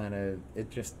just kind of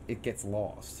it gets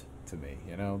lost to me.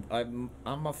 You know,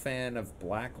 I'm a fan of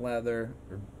black leather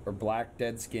or black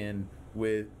dead skin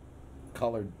with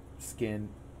colored skin.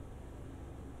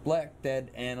 Black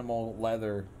dead animal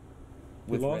leather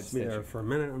You with red lost me stitching. there for a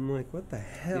minute. I'm like, what the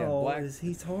hell black- is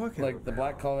he talking Like about? the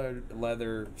black colored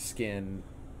leather skin.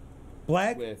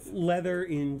 Black with- leather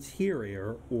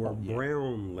interior or Oh, yeah.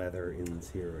 brown leather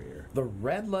interior. The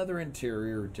red leather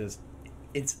interior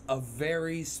it's a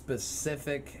very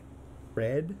specific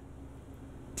Red?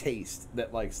 taste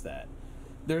that likes that.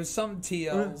 There's some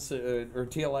TLs or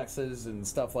TLXs and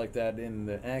stuff like that in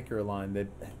the Acura line that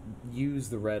use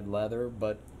the red leather,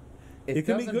 but It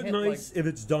can be doesn't good hit, nice if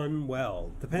it's done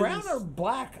well. Depends. brown or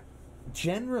black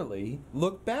generally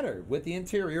look better with the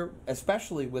interior,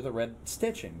 especially with a red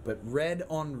stitching. But red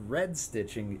on red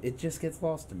stitching, it just gets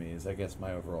lost to me, is I guess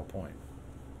my overall point.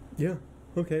 Yeah.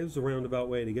 Okay, it was a roundabout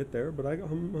way to get there, but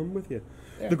I'm with you.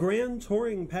 Yeah. The Grand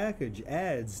Touring Package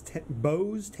adds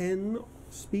Bose 10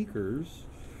 speakers,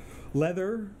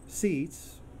 leather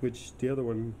seats, which the other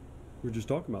one, we were just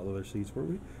talking about leather seats, weren't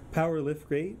we? Power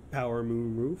liftgate, power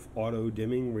moonroof, auto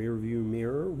dimming rear view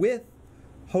mirror with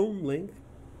HomeLink,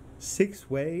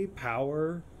 6-way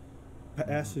power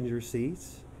passenger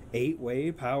seats,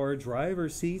 8-way power driver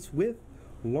seats with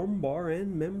lumbar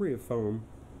and memory foam.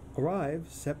 Arrive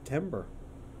September.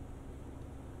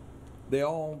 They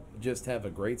all just have a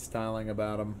great styling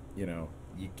about them. You know,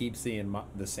 you keep seeing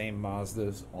the same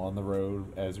Mazdas on the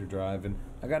road as you're driving.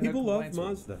 I got People no love complaints with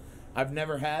Mazda. them. I've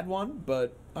never had one,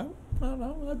 but I don't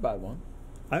know. I'd buy one.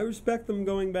 I respect them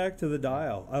going back to the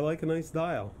dial. I like a nice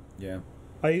dial. Yeah.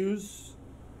 I use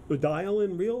a dial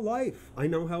in real life. I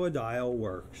know how a dial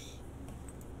works.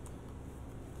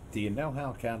 Do you know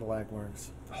how Cadillac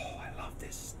works? Oh, I love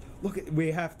this. Look at,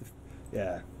 we have to,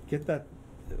 get that,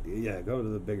 go to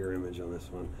the bigger image on this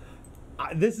one.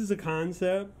 This is a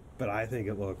concept, but I think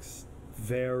it looks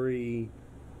very,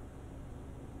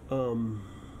 Oh,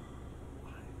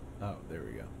 there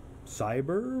we go.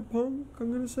 cyberpunk, I'm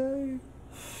going to say.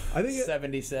 I think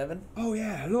 77. oh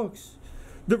yeah, it looks,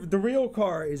 the real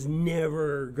car is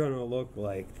never going to look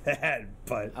like that,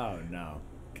 but Oh no.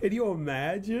 can you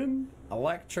imagine?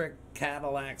 Electric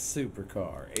Cadillac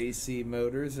supercar. AC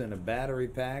motors and a battery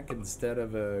pack instead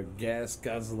of a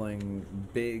gas-guzzling,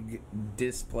 big,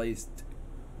 displaced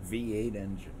V8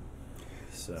 engine.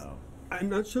 So, I'm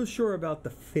not so sure about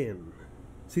the fin.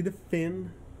 See the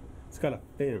fin? It's got a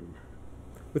fin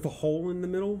with a hole in the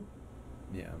middle.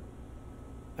 yeah.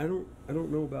 I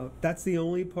don't know about. That's the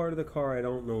only part of the car I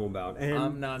don't know about. And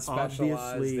I'm not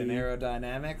specialized obviously, in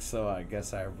aerodynamics, so I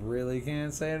guess I really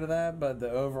can't say to that. But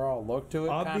the overall look to it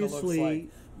kind of looks like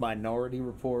Minority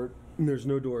Report. there's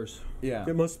no doors. Yeah.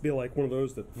 It must be like one of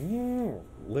those that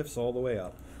lifts all the way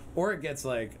up. Or it gets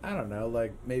like, I don't know,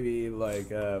 like maybe like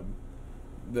the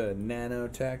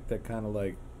nanotech that kind of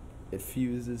like it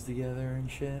fuses together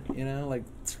and shit, you know? Like,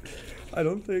 I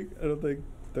don't think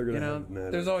they're gonna you know, have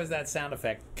that. there's always that sound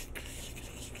effect.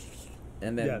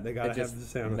 And then Yeah, they gotta it just have the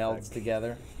sound melts effect.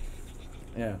 together.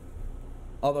 Yeah.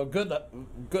 Although, good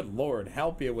Lord,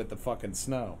 help you with the fucking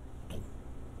snow.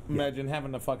 Imagine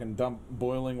having to fucking dump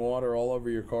boiling water all over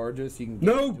your car just so you can get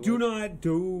No, into do it. not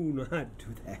do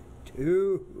that.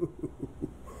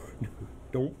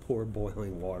 Don't pour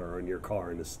boiling water on your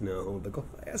car in the snow. The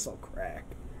glass will crack.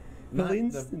 It'll Not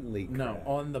instantly crack. No,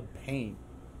 on the paint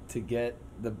to get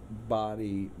the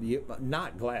body.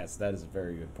 Not glass. That is a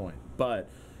very good point. But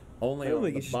only I don't on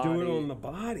think the you should body. do it on the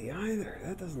body either.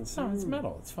 That doesn't sound. No, it's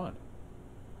metal. It's fine.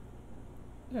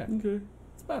 Yeah, Okay.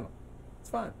 it's metal. It's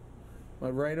fine.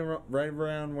 But right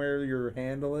around where your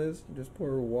handle is, you just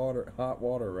pour hot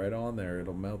water right on there.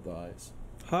 It'll melt the ice.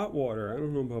 Hot water. I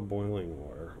don't know about boiling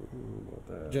water. I don't know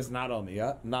about that. Just not on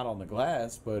the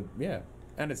glass, but yeah,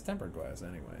 and it's tempered glass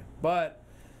anyway. But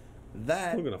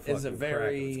that Still gonna is a fucking crack if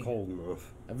very it's cold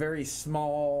enough. a very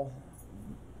small.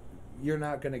 You're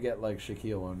not gonna get like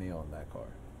Shaquille O'Neal in that car.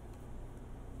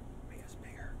 Make us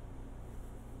bigger.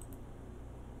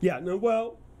 Yeah. No.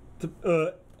 Well,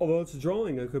 although it's a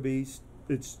drawing, it could be.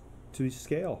 It's to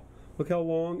scale. Look how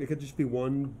long. It could just be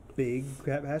one big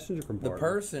passenger The compartment.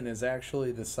 person is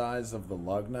actually the size of the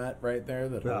lug nut right there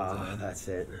that holds it in. That's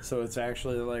it. So it's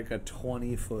actually like a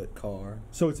 20-foot car.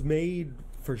 So it's made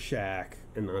for Shaq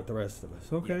and not the rest of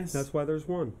us. Okay, Yes. that's why there's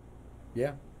one.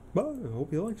 Yeah, But I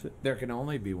hope he likes it. there can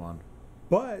only be one.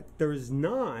 But there is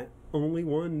not only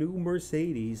one new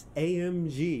Mercedes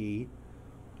AMG.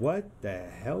 What the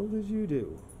hell did you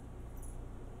do?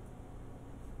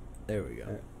 There we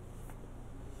go.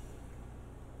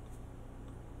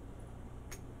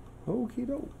 Okie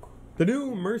doke. The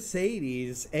new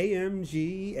Mercedes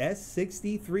AMG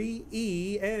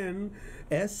S63E and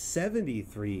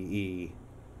S73E.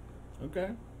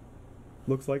 Okay.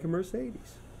 Looks like a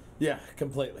Mercedes. Yeah,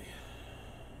 completely.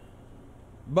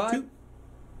 But Two-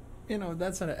 you know,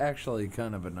 that's actually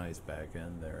kind of a nice back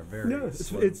end there. Very Yeah,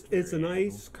 it's a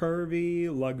nice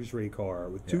curvy luxury car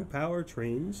with two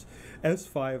powertrains.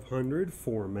 S500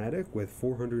 4MATIC with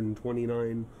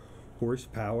 429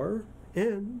 horsepower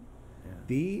and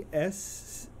the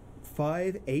S580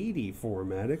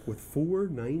 4MATIC with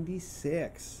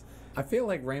 496. I feel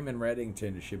like Raymond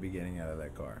Reddington should be getting out of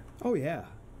that car. Oh yeah.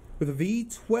 With a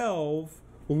V12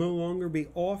 will no longer be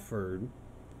offered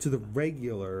to the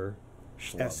regular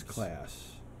Schlubs.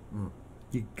 S-Class.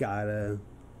 You gotta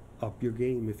up your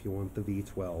game if you want the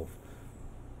V12.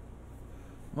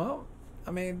 Well,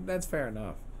 I mean, that's fair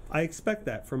enough. I expect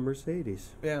that from Mercedes.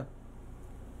 Yeah.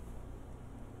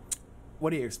 What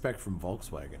do you expect from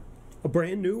Volkswagen? A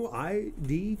brand new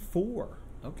ID4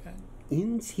 Okay.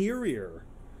 interior.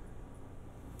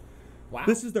 Wow.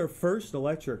 This is their first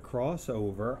electric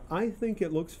crossover. I think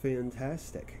it looks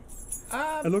fantastic.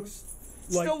 It looks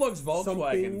like still looks Volkswagen,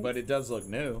 something- but it does look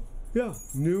new. Yeah,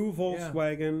 new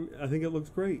Volkswagen. I think it looks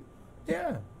great.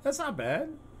 Yeah, that's not bad.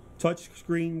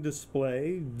 Touchscreen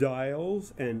display,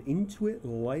 dials, and Intuit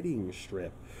lighting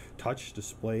strip. Touch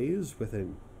displays with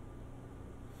an...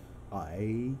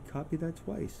 I copied that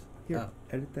twice. Here,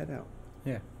 edit that out.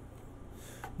 Yeah.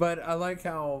 But I like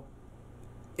how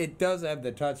it does have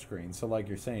the touchscreen, so like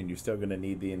you're saying, you're still going to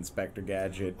need the Inspector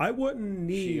Gadget I wouldn't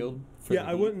need... shield. For Yeah, the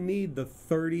I heat. wouldn't need the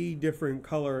 30 different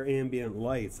color ambient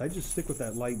lights. I just stick with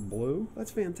that light blue.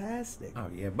 That's fantastic. Oh,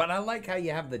 yeah. But I like how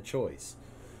you have the choice.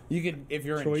 You can, if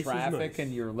you're Choice in is traffic nice.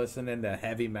 and you're listening to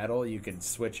heavy metal, you can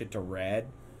switch it to red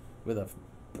with a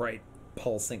bright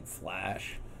pulsing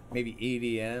flash. Maybe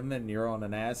EDM, and you're on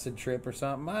an acid trip or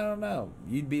something. I don't know.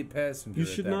 You'd be a passenger. You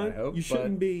at should that, not. I hope, You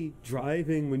shouldn't but be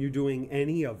driving when you're doing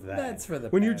any of that. That's for the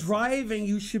when you're passengers. driving,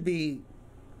 you should be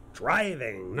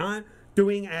driving, not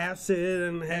doing acid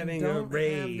and having a don't have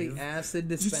rave. the acid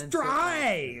dispenser. Just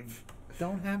drive.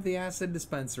 Don't have the acid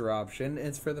dispenser option.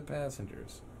 It's for the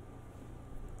passengers.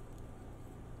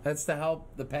 That's to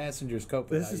help the passengers cope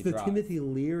with This how is you the drive. Timothy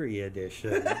Leary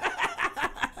edition.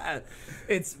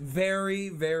 It's very,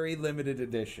 very limited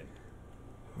edition.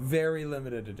 Very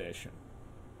limited edition.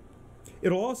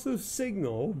 It'll also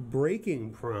signal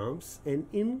braking prompts and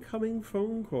incoming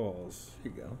phone calls.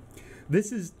 There you go.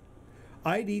 This is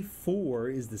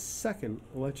ID4 is the second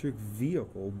electric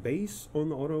vehicle based on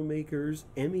the automaker's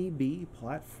MEB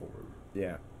platform.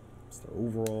 Yeah. It's the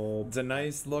overall. It's a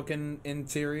nice looking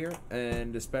interior,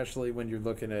 and especially when you're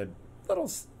looking at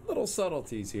little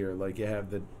subtleties here, like you have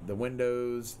the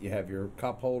windows, you have your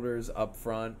cup holders up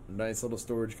front, nice little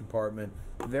storage compartment,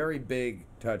 very big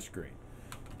touchscreen,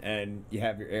 and you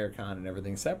have your aircon and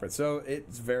everything separate. So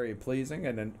it's very pleasing,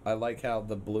 and then I like how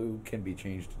the blue can be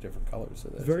changed to different colors. So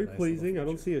that's It's very a nice pleasing. little I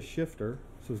don't feature. see a shifter,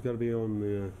 so it's got to be on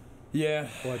the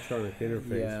electronic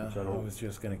interface. Yeah, which I I don't. was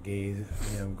just gonna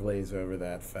glaze over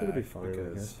that fact. It'll be fine, I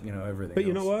because guess. everything. But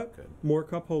you know else what? Good. More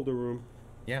cup holder room.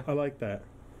 Yeah, I like that.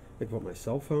 I can put my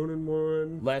cell phone in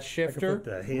one. less I shifter, can put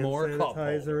the hand more cup holder.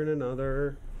 sanitizer in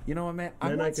another. You know what, man? I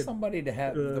Then I want could, somebody to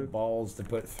have the balls to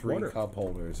put 3 water. cup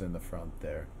holders in the front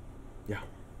there. Yeah.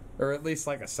 Or at least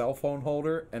like a cell phone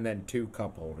holder and then 2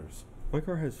 cup holders. My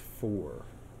car has 4.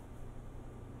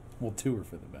 Well, 2 are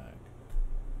for the bag.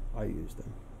 I use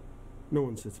them. No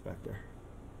one sits back there.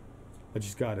 I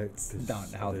just got it.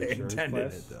 Not how the they insurance intended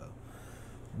class. it, though.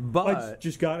 I But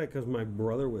just got it because my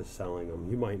brother was selling them.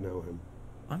 You might know him.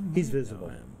 He's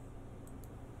visible.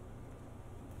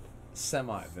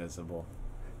 Semi-visible.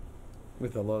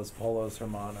 With the Los Polos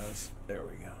Hermanos. There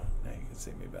we go. Now you can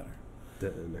see me better. The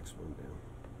next one down.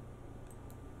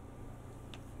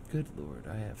 Good Lord,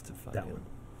 I have to That fucking one.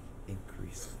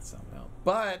 increase it somehow.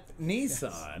 But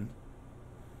Nissan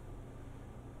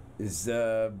is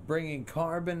bringing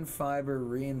carbon fiber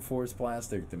reinforced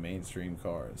plastic to mainstream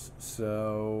cars.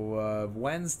 So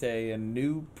Wednesday, a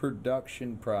new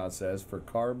production process for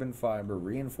carbon fiber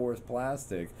reinforced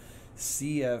plastic,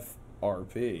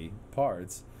 CFRP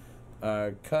parts,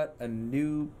 cut a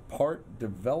new part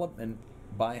development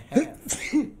by half.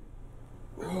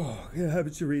 Oh, yeah, how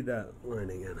about you read that line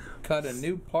again? Cut a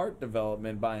new part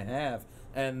development by half,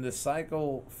 and the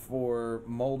cycle for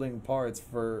molding parts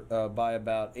for by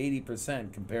about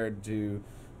 80% compared to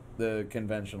the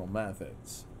conventional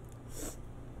methods.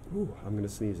 Ooh, I'm going to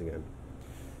sneeze again.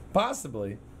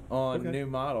 Possibly on Okay. new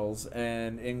models,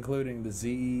 and including the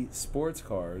Z sports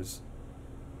cars,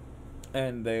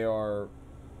 and they are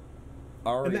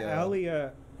And the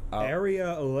Aria.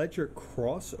 area electric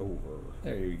crossover.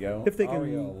 There you go. If they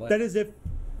Aria can, Electric. that is if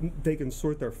they can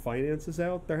sort their finances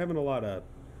out. They're having a lot of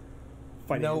No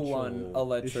financial one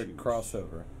electric issues.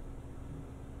 crossover.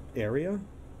 Area?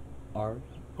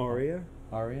 Aria?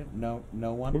 Aria? No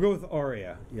one. We'll go with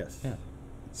Aria, yes. Yeah.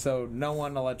 So no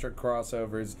one electric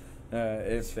crossovers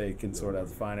if they can sort out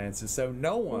the finances. So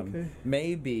no one Okay.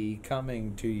 may be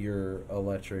coming to your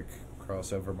electric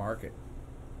crossover market.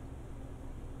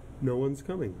 No one's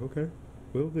coming, okay.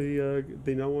 Well, the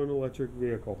no one electric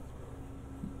vehicle.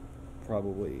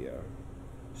 Probably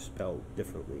spelled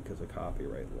differently because of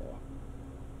copyright law.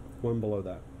 One below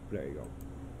that. There you go.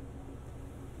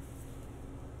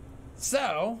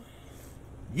 So,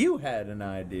 you had an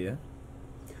idea.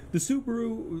 The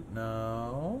Subaru,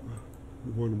 No.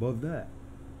 the one above that.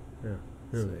 Yeah,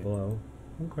 See. below.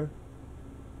 Okay.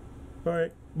 All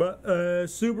right, but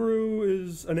Subaru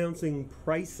is announcing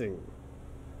pricing.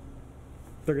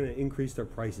 They're going to increase their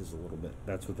prices a little bit.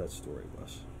 That's what that story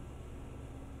was.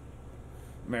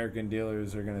 American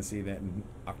dealers are going to see that in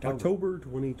October. October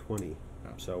 2020. Oh.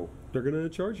 So they're going to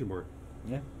charge you more.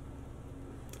 Yeah.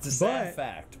 It's a sad But-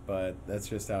 fact, but that's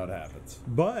just how it happens.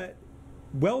 But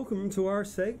welcome to our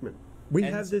segment. We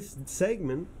And- have this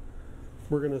segment.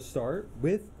 We're going to start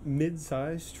with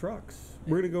mid-sized trucks.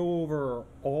 We're going to go over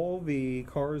all the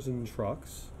cars and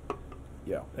trucks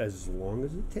Yeah. as long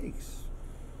as it takes,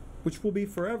 which will be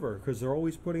forever because they're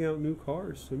always putting out new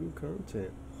cars, so new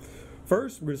content.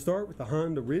 First, we're going to start with the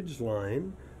Honda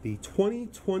Ridgeline, the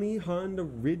 2020 Honda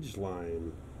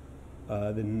Ridgeline.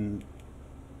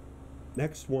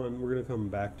 Next one, we're going to come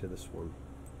back to this one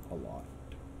a lot.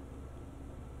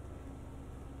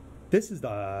 This is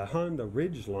the Honda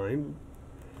Ridgeline,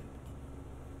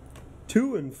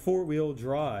 2- and 4-wheel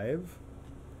drive,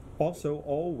 also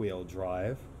all-wheel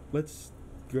drive. Let's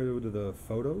go to the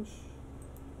photos.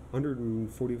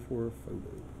 144 photos.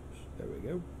 There we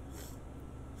go.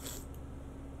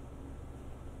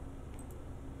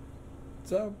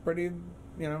 So, pretty,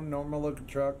 normal looking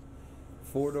truck.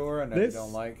 4-door. I know This- you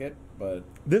don't like it, but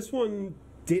This one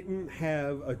didn't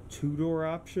have a 2-door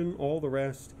option. All the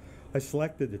rest, I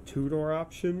selected the 2-door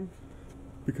option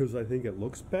because I think it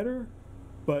looks better,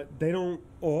 but they don't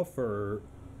offer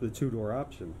the 2-door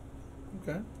option.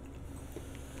 okay.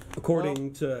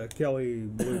 according to Kelly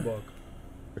Blue Book,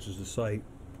 which is the site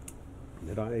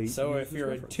that I So use if as you're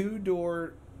reference. a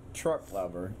two-door truck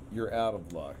lover, you're out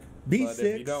of luck. V6. But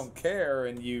if you don't care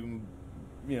and you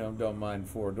don't mind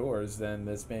four doors, then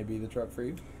this may be the truck for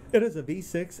you. It has a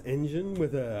V6 engine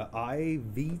with a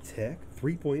iVTEC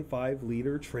 3.5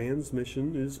 liter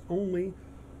transmission. Is only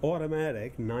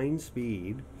automatic,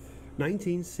 9-speed,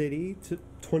 19 city to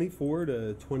 24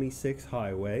 to 26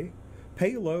 highway.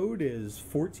 Payload is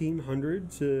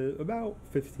 1,400 to about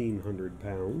 1,500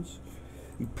 pounds.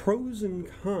 The pros and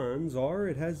cons are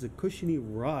it has a cushiony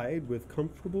ride with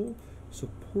comfortable,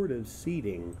 supportive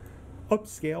seating.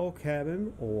 Upscale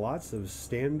cabin, lots of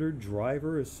standard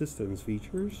driver assistance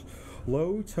features,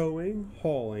 low towing,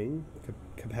 hauling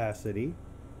capacity.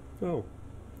 Oh,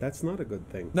 that's not a good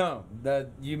thing. No, that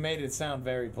you made it sound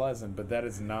very pleasant, but that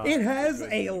is not. It has good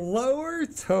a thing. lower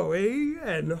towing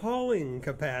and hauling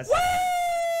capacity.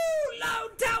 Woo! Low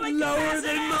towing Lower capacity!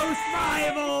 than most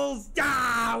rivals.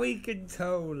 Ah, we can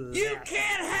tow less. You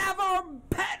can't have our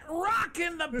pet rock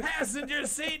in the passenger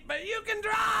seat, but you can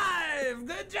drive.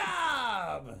 Good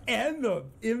job. And the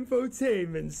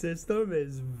infotainment system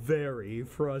is very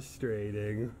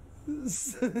frustrating.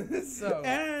 So,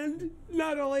 And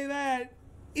not only that,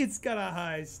 it's got a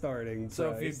high starting price.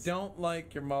 so if you don't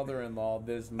like your mother-in-law,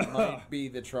 this might be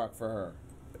the truck for her.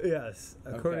 Yes,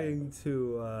 according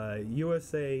to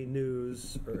USA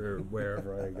News, or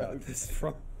wherever I got this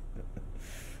from.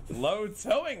 Low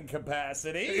towing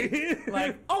capacity.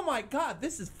 Like, oh my God,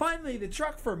 this is finally the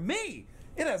truck for me.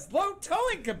 It has low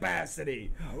towing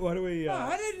capacity. What do we... Oh,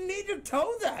 I didn't need to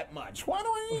tow that much. Why do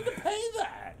I need to pay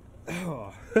that?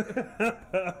 Oh.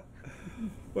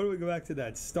 Why don't we go back to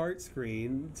that start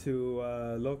screen to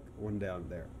look one down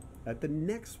there at the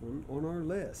next one on our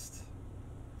list.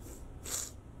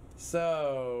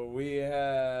 So we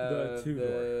have The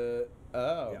two-door.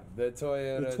 the Toyota.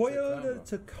 The Toyota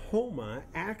Tacoma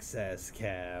Access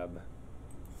Cab.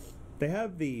 They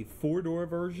have the 4-door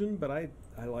version, but I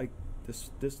like this.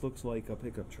 This looks like a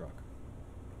pickup truck.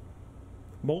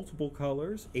 Multiple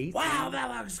colors. 8. Wow,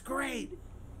 that looks great.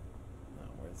 No,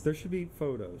 where's There should be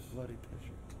photos. the bloody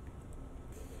picture?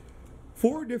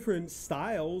 4 different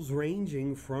styles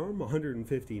ranging from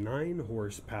 159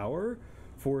 horsepower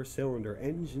 4-cylinder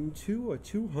engine to a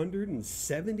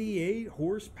 278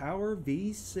 horsepower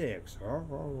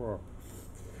V6.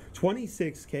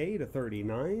 26K to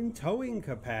 39 towing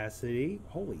capacity.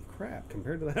 Holy crap,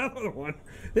 compared to that other one,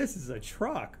 this is a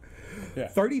truck. Yeah.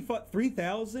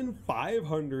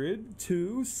 3,500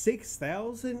 to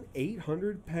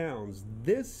 6,800 pounds.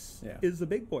 This is a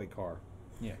big boy car.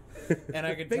 Yeah, and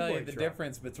I can Big tell you boy the truck.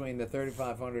 difference between the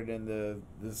 3,500 and the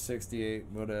 68.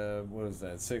 What is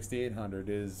that? 6,800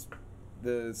 is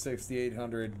the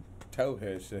 6,800 tow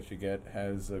hitch that you get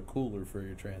has a cooler for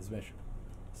your transmission,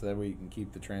 so that way you can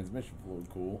keep the transmission fluid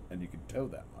cool and you can tow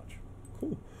that much.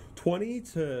 Cool. 20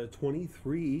 to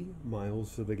 23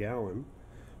 miles to the gallon.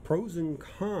 Pros and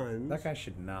cons. That guy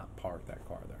should not park that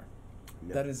car there.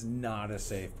 No. That is not a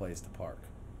safe place to park.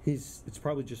 It's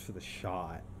probably just for the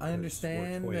shot. I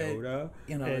understand for Toyota.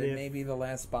 that, And it if- may be the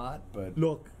last spot, but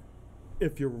Look,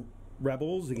 if you're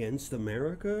rebels against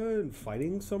America and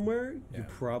fighting somewhere, you're Yeah.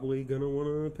 probably gonna want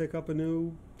to pick up a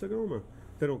new Tacoma.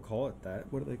 They don't call it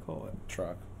that. What do they call it?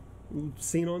 truck.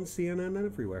 Seen on CNN and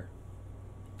everywhere.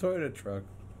 Toyota truck.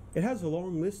 It has a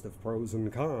long list of pros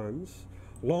and cons,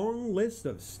 long list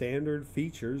of standard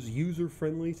features,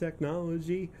 user-friendly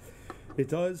technology. It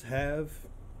does have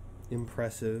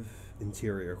impressive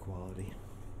interior quality.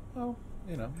 Well,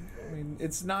 I mean,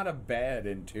 it's not a bad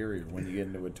interior when you get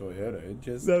into a Toyota. It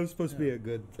just, That was supposed to be a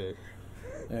good thing.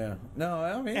 yeah. No,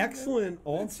 I mean, Excellent it's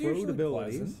off-road usually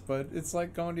abilities. pleasant, but it's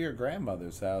like going to your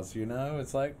grandmother's house.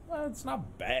 It's like, well, it's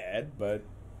not bad, but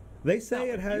They say not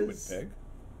it what you would has. pick.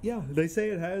 Yeah, they say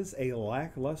it has a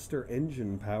lackluster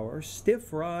engine power,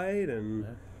 stiff ride, and Yeah.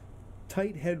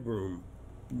 tight headroom.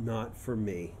 Not for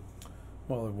me.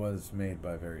 Well, it was made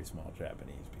by very small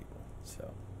Japanese people,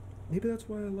 so Maybe that's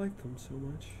why I like them so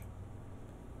much.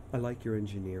 I like your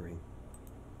engineering.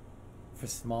 for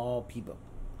small people.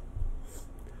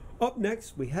 Up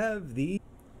next, we have the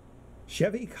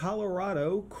Chevy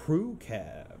Colorado Crew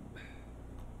Cab.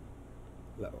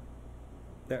 Low.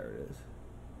 There it is.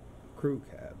 Crew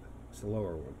Cab. It's the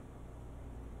lower one.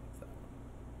 So,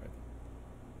 right.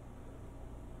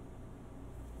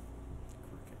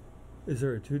 Is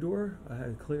there a 2-door? I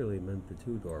had clearly meant the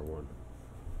 2-door one.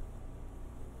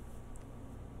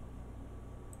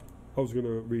 I was going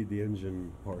to read the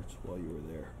engine parts while you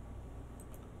were there.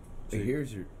 So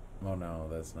here's your. Oh no,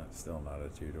 that's still not a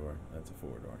 2-door. That's a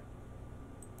 4-door.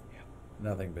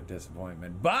 Nothing but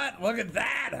disappointment. But look at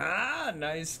that, huh?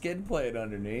 Nice skid plate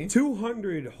underneath.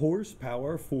 200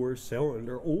 horsepower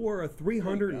 4-cylinder or a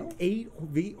 308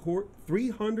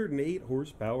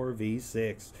 horsepower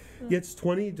V6. Gets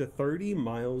 20 to 30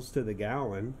 miles to the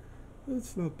gallon.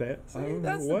 That's not bad. I don't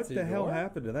know what the hell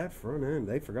happened to that front end.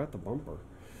 They forgot the bumper.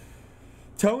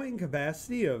 Towing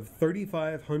capacity of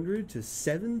 3,500 to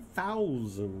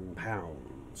 7,000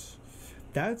 pounds.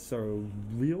 That's a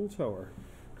real tower.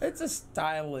 It's a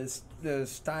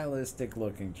stylistic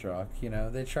looking truck. You know,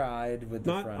 they tried with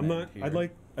the front end here. I'd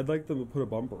like them to put a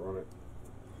bumper on it.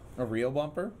 A real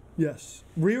bumper? Yes.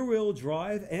 Rear wheel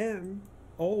drive and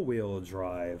all wheel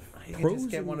drive. You can just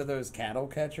get one of those cattle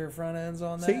catcher front ends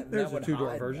on that. See, there's that a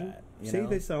 2-door version. That, See,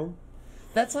 they sell them.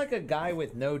 That's like a guy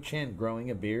with no chin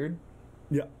growing a beard.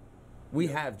 Yeah. We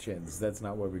have chins. That's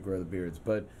not where we grow the beards,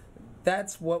 but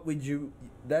that's what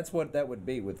that would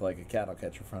be with like a cattle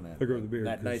catcher front end. I grow the beard.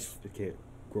 That nice it can't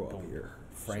grow up here.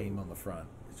 Frame on the front.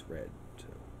 It's red too.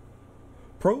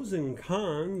 Pros and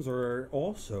cons are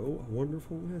also a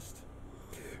wonderful list.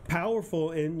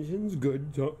 Powerful engines,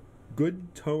 good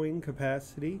towing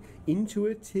capacity,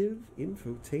 intuitive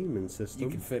infotainment system. You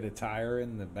can fit a tire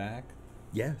in the back.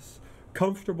 Yes.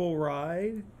 Comfortable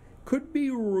ride. Could be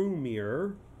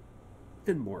roomier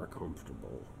and more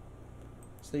comfortable.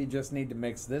 So you just need to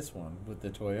mix this one with the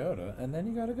Toyota, and then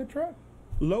you got a good truck.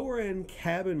 Lower end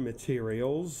cabin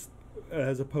materials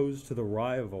as opposed to the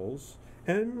rivals,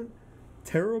 and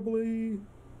terribly,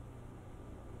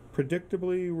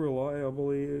 predictably,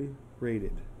 reliably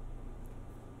rated.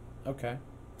 Okay.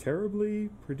 Terribly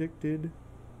predicted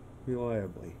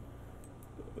reliably.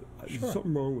 Sure. There's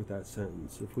something wrong with that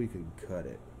sentence. If we could cut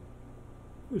it.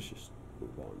 Let's just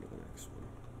move on to the next one.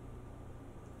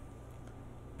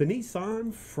 The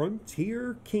Nissan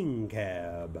Frontier King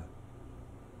Cab.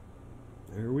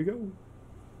 There we go.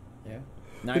 Yeah.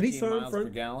 19 miles per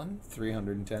gallon,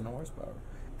 310 horsepower.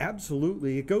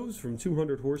 Absolutely. It goes from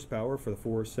 200 horsepower for the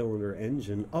 4-cylinder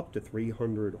engine up to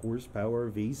 300 horsepower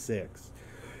V6.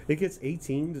 It gets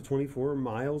 18 to 24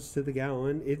 miles to the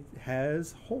gallon. It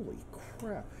has, holy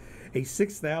crap, a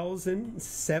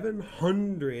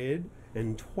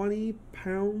 6,720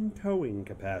 pound towing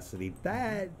capacity.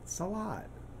 That's a lot.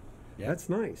 Yep. That's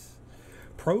nice.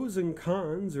 Pros and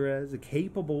cons are as a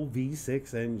capable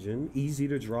V6 engine, easy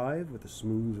to drive with a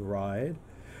smooth ride,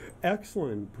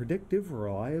 excellent predictive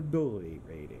reliability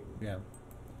rating. Yeah.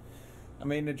 I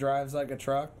mean, it drives like a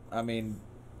truck. I mean,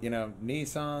 you know,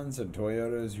 Nissans and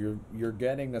Toyotas, you're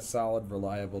getting a solid,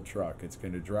 reliable truck. It's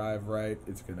going to drive right.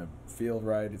 It's going to feel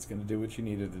right. It's going to do what you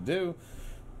need it to do.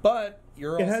 But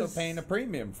you're also paying a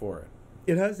premium for it.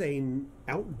 It has a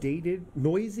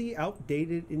noisy,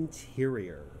 outdated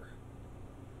interior.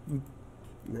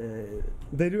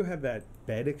 They do have that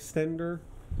bed extender.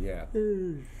 Yeah.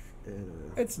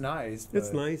 It's nice. But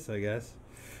it's nice, I guess.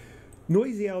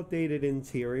 Noisy, outdated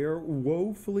interior,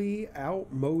 woefully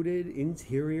outmoded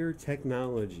interior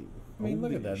technology. I mean,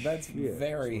 look at that. That's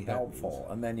very helpful.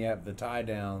 And then you have the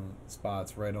tie-down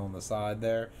spots right on the side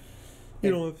there. You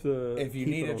don't have to. If you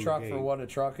need a truck for what a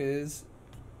truck is,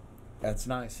 that's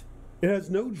nice. It has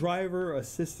no driver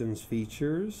assistance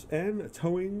features and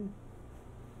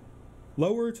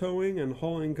lower towing and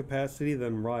hauling capacity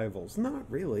than rivals.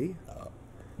 Not really.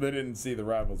 They didn't see the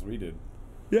rivals we did.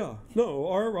 Yeah, no,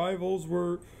 our rivals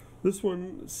were, this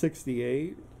one,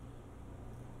 68.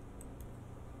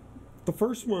 The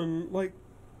first one, like...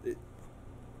 It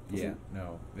can't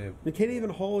even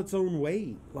haul its own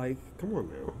weight. Like, come on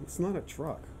now. It's not a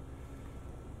truck.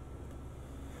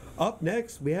 Up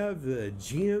next, we have the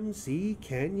GMC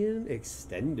Canyon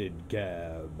Extended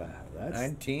Cab. That's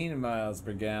 19 miles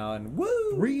per gallon.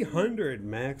 Woo! 300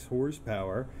 max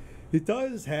horsepower. It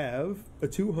does have a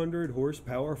 200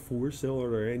 horsepower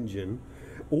 4-cylinder engine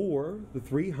or the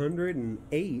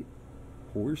 308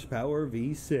 horsepower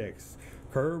V6.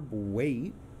 Curb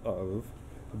weight of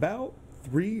about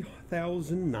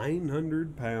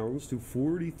 3,900 pounds to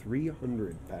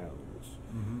 4,300 pounds.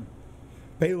 Mm-hmm.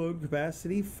 Payload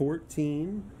capacity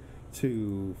 14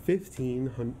 to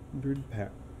 1,500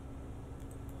 pounds.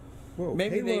 Whoa,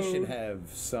 maybe they should have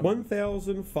some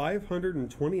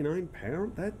 1,529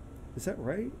 pounds. Is that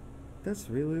right? That's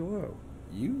really low.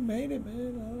 You made it,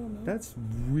 man. I don't know. That's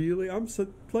really...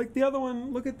 like the other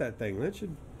one, look at that thing. That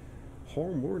should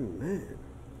haul more than that.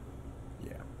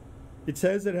 Yeah. It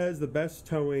says it has the best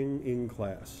towing in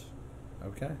class.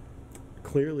 Okay.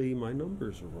 Clearly, my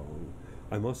numbers are wrong.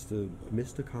 I must have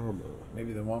missed a comma.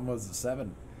 Maybe the one was a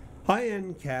 7.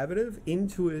 High-end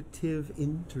intuitive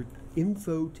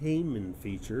infotainment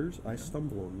features. I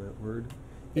stumble on that word.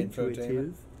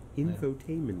 Intuitive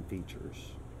infotainment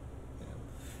features. Yeah.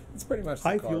 It's pretty much the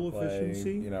high fuel CarPlay,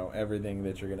 efficiency. you know, everything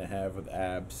that you're going to have with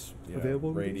apps, you know,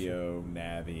 Available radio,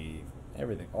 Navi,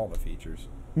 everything, all the features.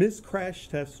 Missed crash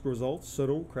test results, so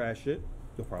don't crash it.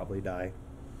 You'll probably die.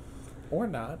 Or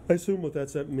not. I assume what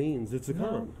that means. It's a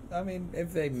con. I mean,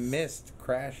 if they missed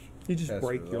crash, You just test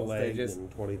break your results, leg they just in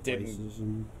 20 didn't- places.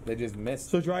 And They just missed.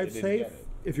 so drive They didn't safe. get it.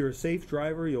 If you're a safe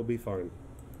driver, you'll be fine.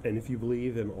 And if you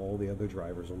believe in all the other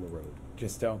drivers on the road.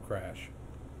 Just don't crash.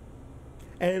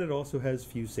 And it also has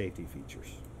few safety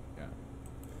features. Yeah.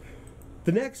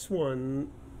 The next one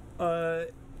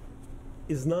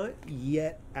is not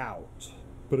yet out,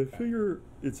 but I figure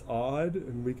it's odd,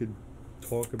 and we could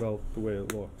talk about the way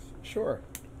it looks. Sure.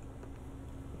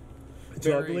 It's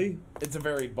ugly. It's a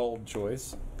very bold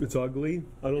choice. It's ugly.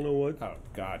 I don't know what. Oh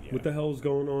God, yeah. What the hell's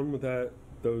going on with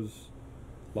those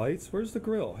lights? Where's the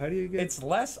grill? How do you get? It's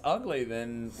less ugly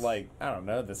than, like, I don't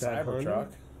know, the That Cybertruck.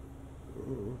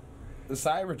 Honda? The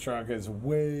Cybertruck is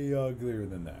way uglier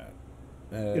than that.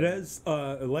 It has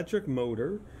electric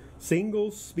motor,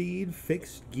 single speed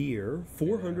fixed gear,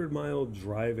 400-mile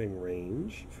driving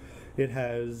range. It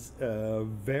has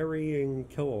varying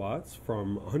kilowatts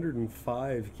from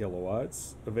 105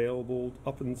 kilowatts available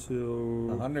up until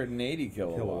 180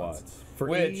 kilowatts. for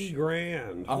Which,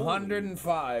 $80,000.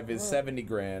 105 is 70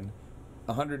 grand.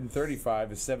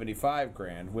 135 is 75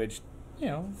 grand, which, you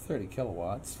know, 30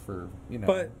 kilowatts for, you know,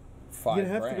 But 5 you'd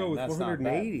have to grand. go with That's not bad.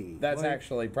 180. That's Like-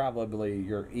 actually probably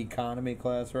your economy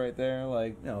class right there.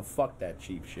 Like, no, fuck that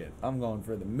cheap shit. I'm going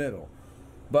for the middle.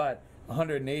 But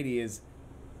 180 is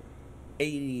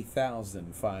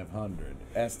 80,500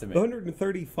 estimate. The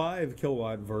 135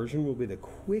 kilowatt version will be the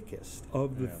quickest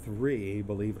of the three,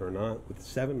 believe it or not, with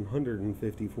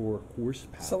 754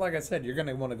 horsepower. So, like I said, you're going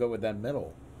to want to go with that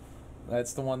middle.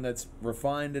 That's the one that's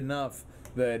refined enough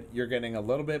that you're getting a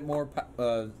little bit more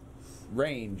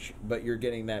range, but you're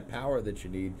getting that power that you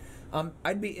need.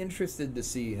 I'd be interested to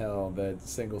see how that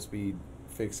single-speed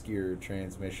fixed gear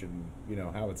transmission, you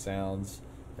know, how it sounds.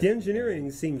 The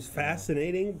engineering seems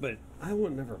fascinating, but I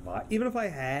would never buy. Even if I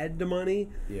had the money,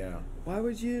 Yeah. why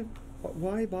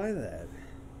buy that?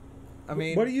 I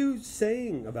mean, What are you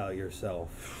saying about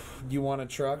yourself? you want a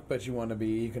truck, but you want to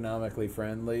be economically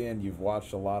friendly, and you've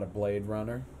watched a lot of Blade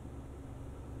Runner.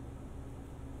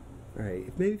 All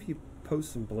right, maybe if you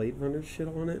post some Blade Runner shit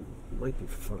on it, it might be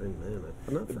fine, man.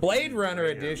 But not The for Blade Runner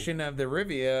 $80,000. edition of the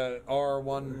Rivian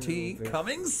R1T Oh,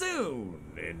 coming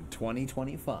soon in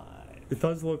 2025. It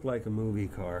does look like a movie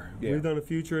car. Yeah. We've done a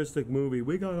futuristic movie.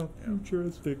 We got a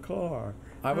futuristic car.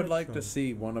 I would That's like to fun.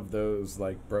 see one of those,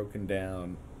 like, broken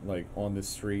down, like, on the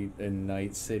street in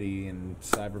Night City in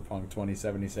Cyberpunk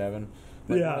 2077.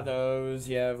 Like, Yeah. one of those.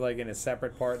 You have, like, in a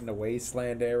separate part in the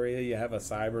wasteland area, you have a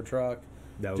Cybertruck.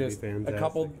 That would Just be fantastic. a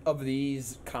couple of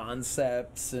these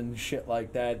concepts and shit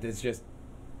like that that's just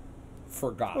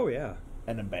forgotten. Oh yeah.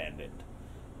 And abandoned.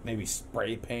 Maybe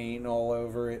spray paint all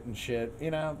over it and shit. You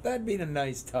know, that'd be a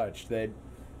nice touch that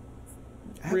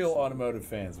real Absolutely. automotive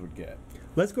fans would get.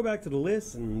 Let's go back to the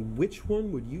list, and which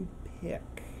one would you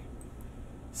pick?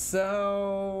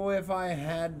 So, if I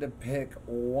had to pick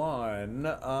one,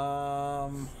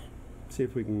 See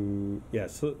if we can. Yeah,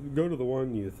 so go to the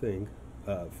one you think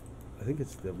of. I think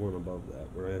it's the one above that,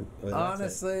 right? That's it.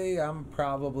 honestly, I'm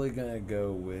probably gonna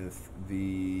go with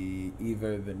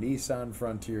either the Nissan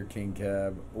Frontier King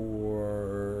Cab,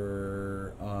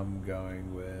 or I'm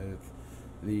going with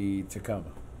the Tacoma.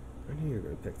 I knew you were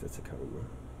going to pick the Tacoma.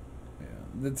 Yeah,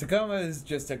 the Tacoma is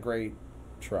just a great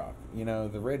truck. You know,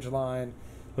 the Ridgeline,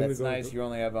 Let me that's go nice. with- You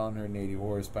only have 180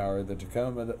 horsepower. The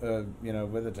Tacoma, you know,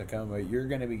 with the Tacoma, you're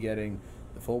going to be getting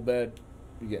the full bed.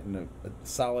 You're getting a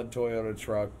solid Toyota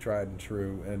truck, tried and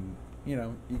true, and you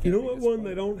know. You can't know be what one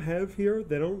they disappointed. don't have here?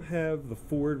 They don't have the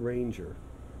Ford Ranger.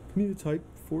 Can you type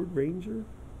Ford Ranger?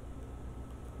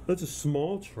 That's a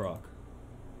small truck.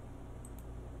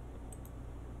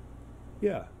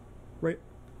 Yeah. Right.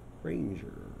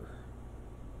 Ranger.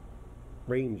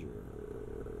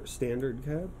 Standard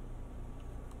cab.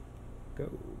 Go.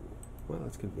 Wow,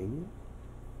 that's convenient.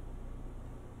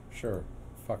 Sure.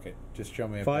 Fuck it. Just show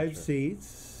me a 5 picture.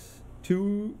 seats.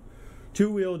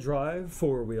 Two-wheel drive,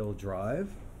 4-wheel drive.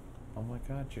 Oh my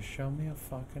god! Just show me a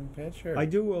fucking picture. I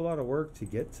do a lot of work to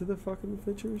get to the fucking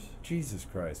pictures. Jesus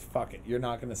Christ! Fuck it. You're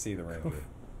not going to see the Ranger.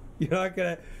 You're not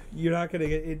gonna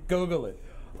get it. Google it.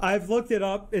 I've looked it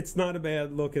up. It's not a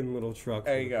bad looking little truck.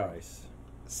 There for you the go. price.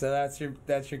 So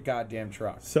that's your goddamn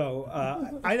truck. So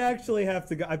I'd actually have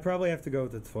to go. I'd probably have to go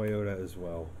with the Toyota as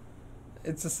well.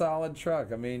 It's a solid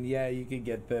truck. I mean, yeah, you could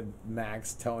get the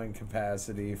max towing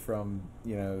capacity from,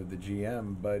 you know, the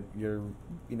GM, but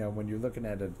when you're looking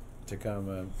at a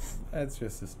Tacoma, that's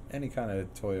just any kind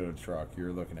of Toyota truck,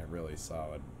 you're looking at really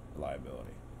solid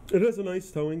reliability. It has a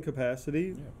nice towing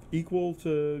capacity, Yeah. equal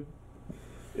to.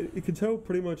 It can tow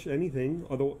pretty much anything,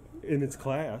 although in its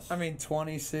class. I mean,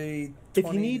 20C,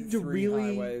 If you need to 23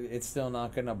 really- highway, it's still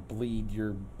not going to bleed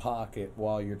your pocket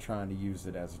while you're trying to use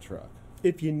it as a truck.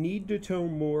 If you need to tow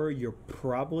more, you're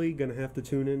probably going to have to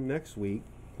tune in next week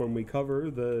when we cover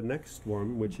the next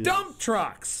one, which is Dump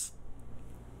trucks.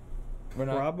 We're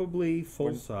not. probably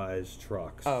full-size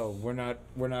trucks. Oh, we're not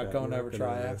Yeah, going we're over not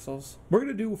gonna- triaxles. We're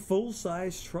going to do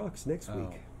full-size trucks next Oh.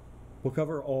 week. We'll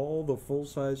cover all the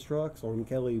full-size trucks on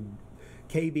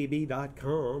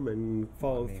KBB.com and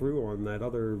follow through on that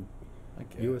other I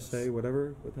guess. USA,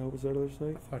 whatever. What the hell was that other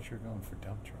site? I thought you were going for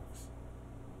dump trucks.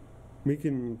 We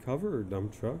can cover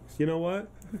dump trucks. You know what?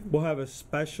 We'll have a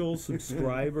special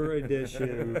subscriber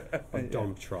edition of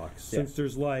dump trucks. Yeah. Since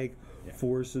there's like Yeah.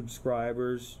 4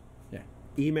 subscribers, Yeah.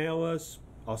 email us.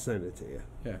 I'll send it to you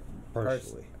Yeah.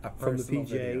 personally A from the personal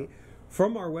PJ, video.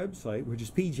 from our website, which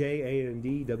is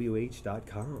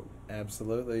pjandwh.com.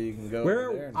 Absolutely, you can go over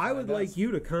there Where and I would find like us.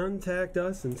 you to contact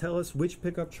us and tell us which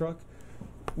pickup truck,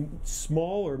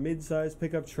 small or mid-sized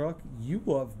pickup truck, you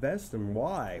love best and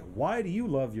why. Why do you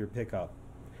love your pickup?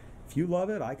 If you love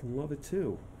it, I can love it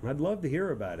too. I'd love to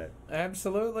hear about it.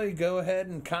 Absolutely. Go ahead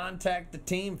and contact the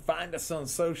team. Find us on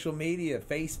social media,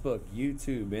 Facebook,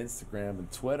 YouTube, Instagram, and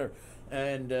Twitter.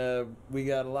 And we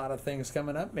got a lot of things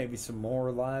coming up. Maybe some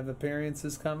more live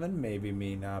appearances coming. Maybe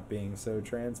me not being so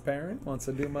transparent once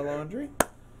I do my laundry.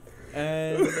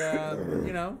 And,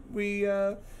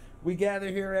 we gather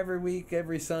here every week,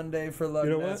 every Sunday for Lugnutz. You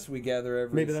know what? We gather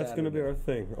every Maybe that's going to be Saturday. our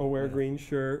thing. I'll wear a Yeah. green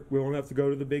shirt. We won't have to go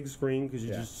to the big screen because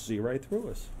you Yeah. just see right through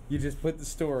us. You just put the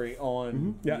story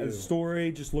on. Yeah, you. the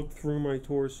story, just look through my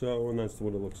torso, and that's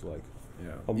what it looks like.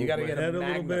 Yeah. I'll You move got to my get head a a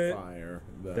little bit. magnifier.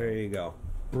 though. There you go.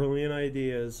 Brilliant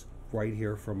ideas right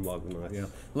here from Lugnutz. Yeah.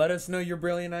 Let us know your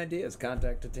brilliant ideas.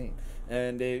 Contact the team.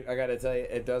 And I got to tell you,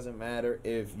 it doesn't matter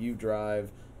if you drive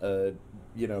a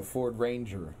Ford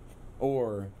Ranger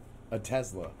or a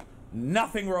Tesla.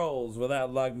 Nothing rolls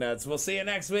without Lugnutz. We'll see you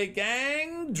next week,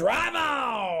 gang. Drive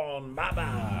on.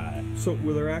 Bye-bye. So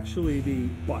will there actually be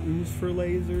buttons for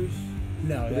lasers?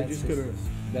 No, Are they just gonna?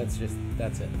 that's it.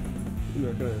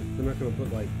 They're not gonna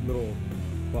put like little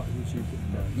buttons you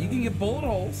can. You can get bullet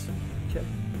holes. Okay.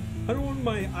 I don't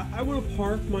want I want to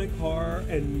park my car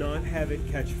and not have it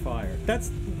catch fire. That's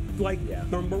like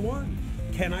number one.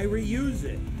 Can I reuse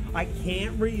it? I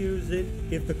can't reuse it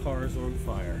if the car's on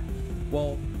fire.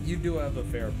 Well, you do have a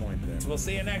fair point there. We'll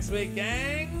see you next week,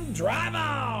 gang. Drive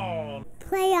on.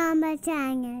 Play on my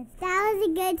tangers. That was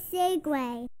a good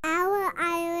segue. Our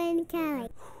Island Kelly.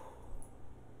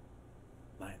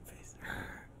 Lion face.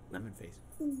 Lemon face.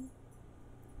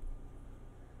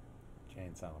 Jay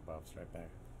and Silent Bob's right back.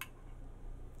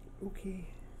 Okay.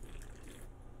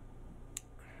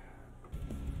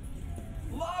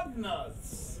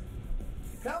 Lugnutz!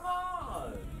 Come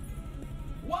on!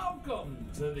 Welcome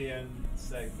to the end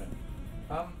segment.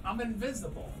 I'm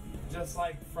invisible, just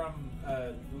like from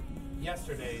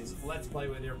yesterday's Let's Play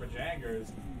with Your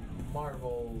Bajangers,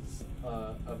 Marvel's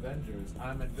Avengers.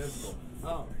 I'm invisible.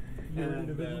 Oh, You're and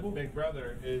indivisible? Big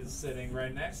Brother is sitting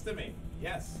right next to me.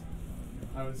 Yes.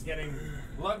 I was getting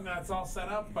Lugnutz all set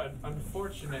up, but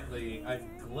unfortunately I've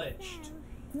glitched.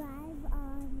 Drive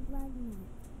on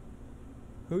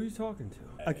Lugnutz. Who are you talking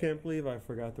to? I can't believe I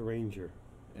forgot the Ranger.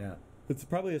 Yeah. It's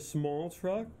probably a small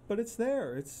truck, but it's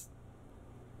there. It's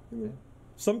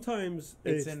sometimes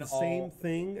It's it's in the all- same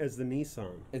thing as the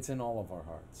Nissan. It's in all of our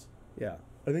hearts. Yeah,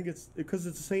 I think it's because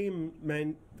it's the same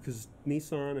because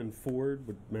Nissan and Ford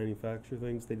would manufacture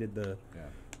things. They did the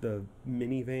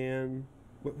minivan.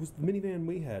 What was the minivan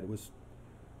we had? It was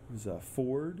a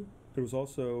Ford. There was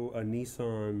also a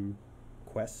Nissan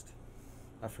Quest.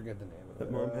 I forget the name of That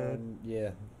it. Mom had?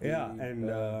 Yeah. Yeah, The,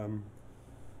 and I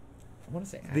want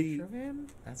to say the- Astrovan?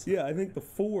 That's yeah, I think the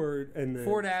Ford and the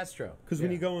Ford Astro. Because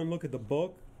when you go and look at the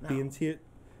book, the No. interior,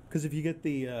 because if you get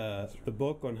the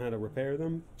book on how to repair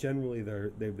them, generally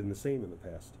they've been the same in the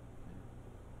past.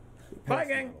 Bye, Past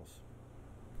gang. models.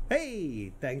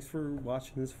 Hey, thanks for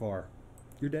watching this far.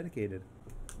 You're dedicated.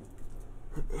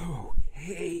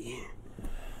 Okay.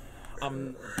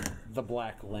 I'm the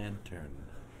Black Lantern.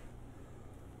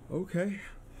 Okay.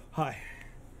 Hi.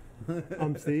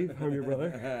 I'm Steve. I'm your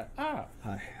brother. Ah.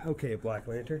 Hi. Okay, Black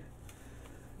Lantern.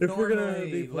 If we're gonna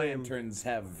Normally, be playing lanterns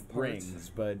have parts.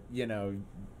 rings, but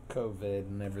COVID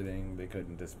and everything, they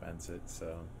couldn't dispense it,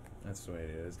 so that's the way it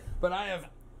is. But I have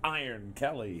Iron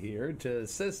Kelly here to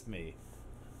assist me.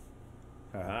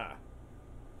 Haha.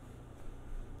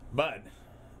 But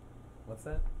what's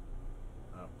that?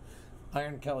 Oh.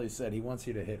 Iron Kelly said he wants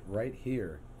you to hit right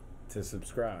here to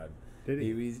subscribe. Did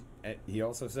he? He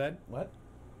also said, what?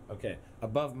 Okay.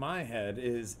 Above my head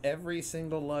is every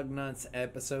single Lugnutz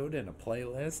episode in a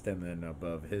playlist, and then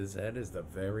above his head is the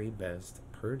very best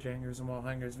Purge Hangers and Wall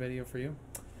Hangers video for you.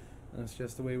 That's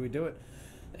just the way we do it.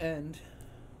 And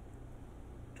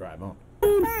drive on.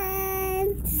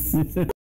 Bye.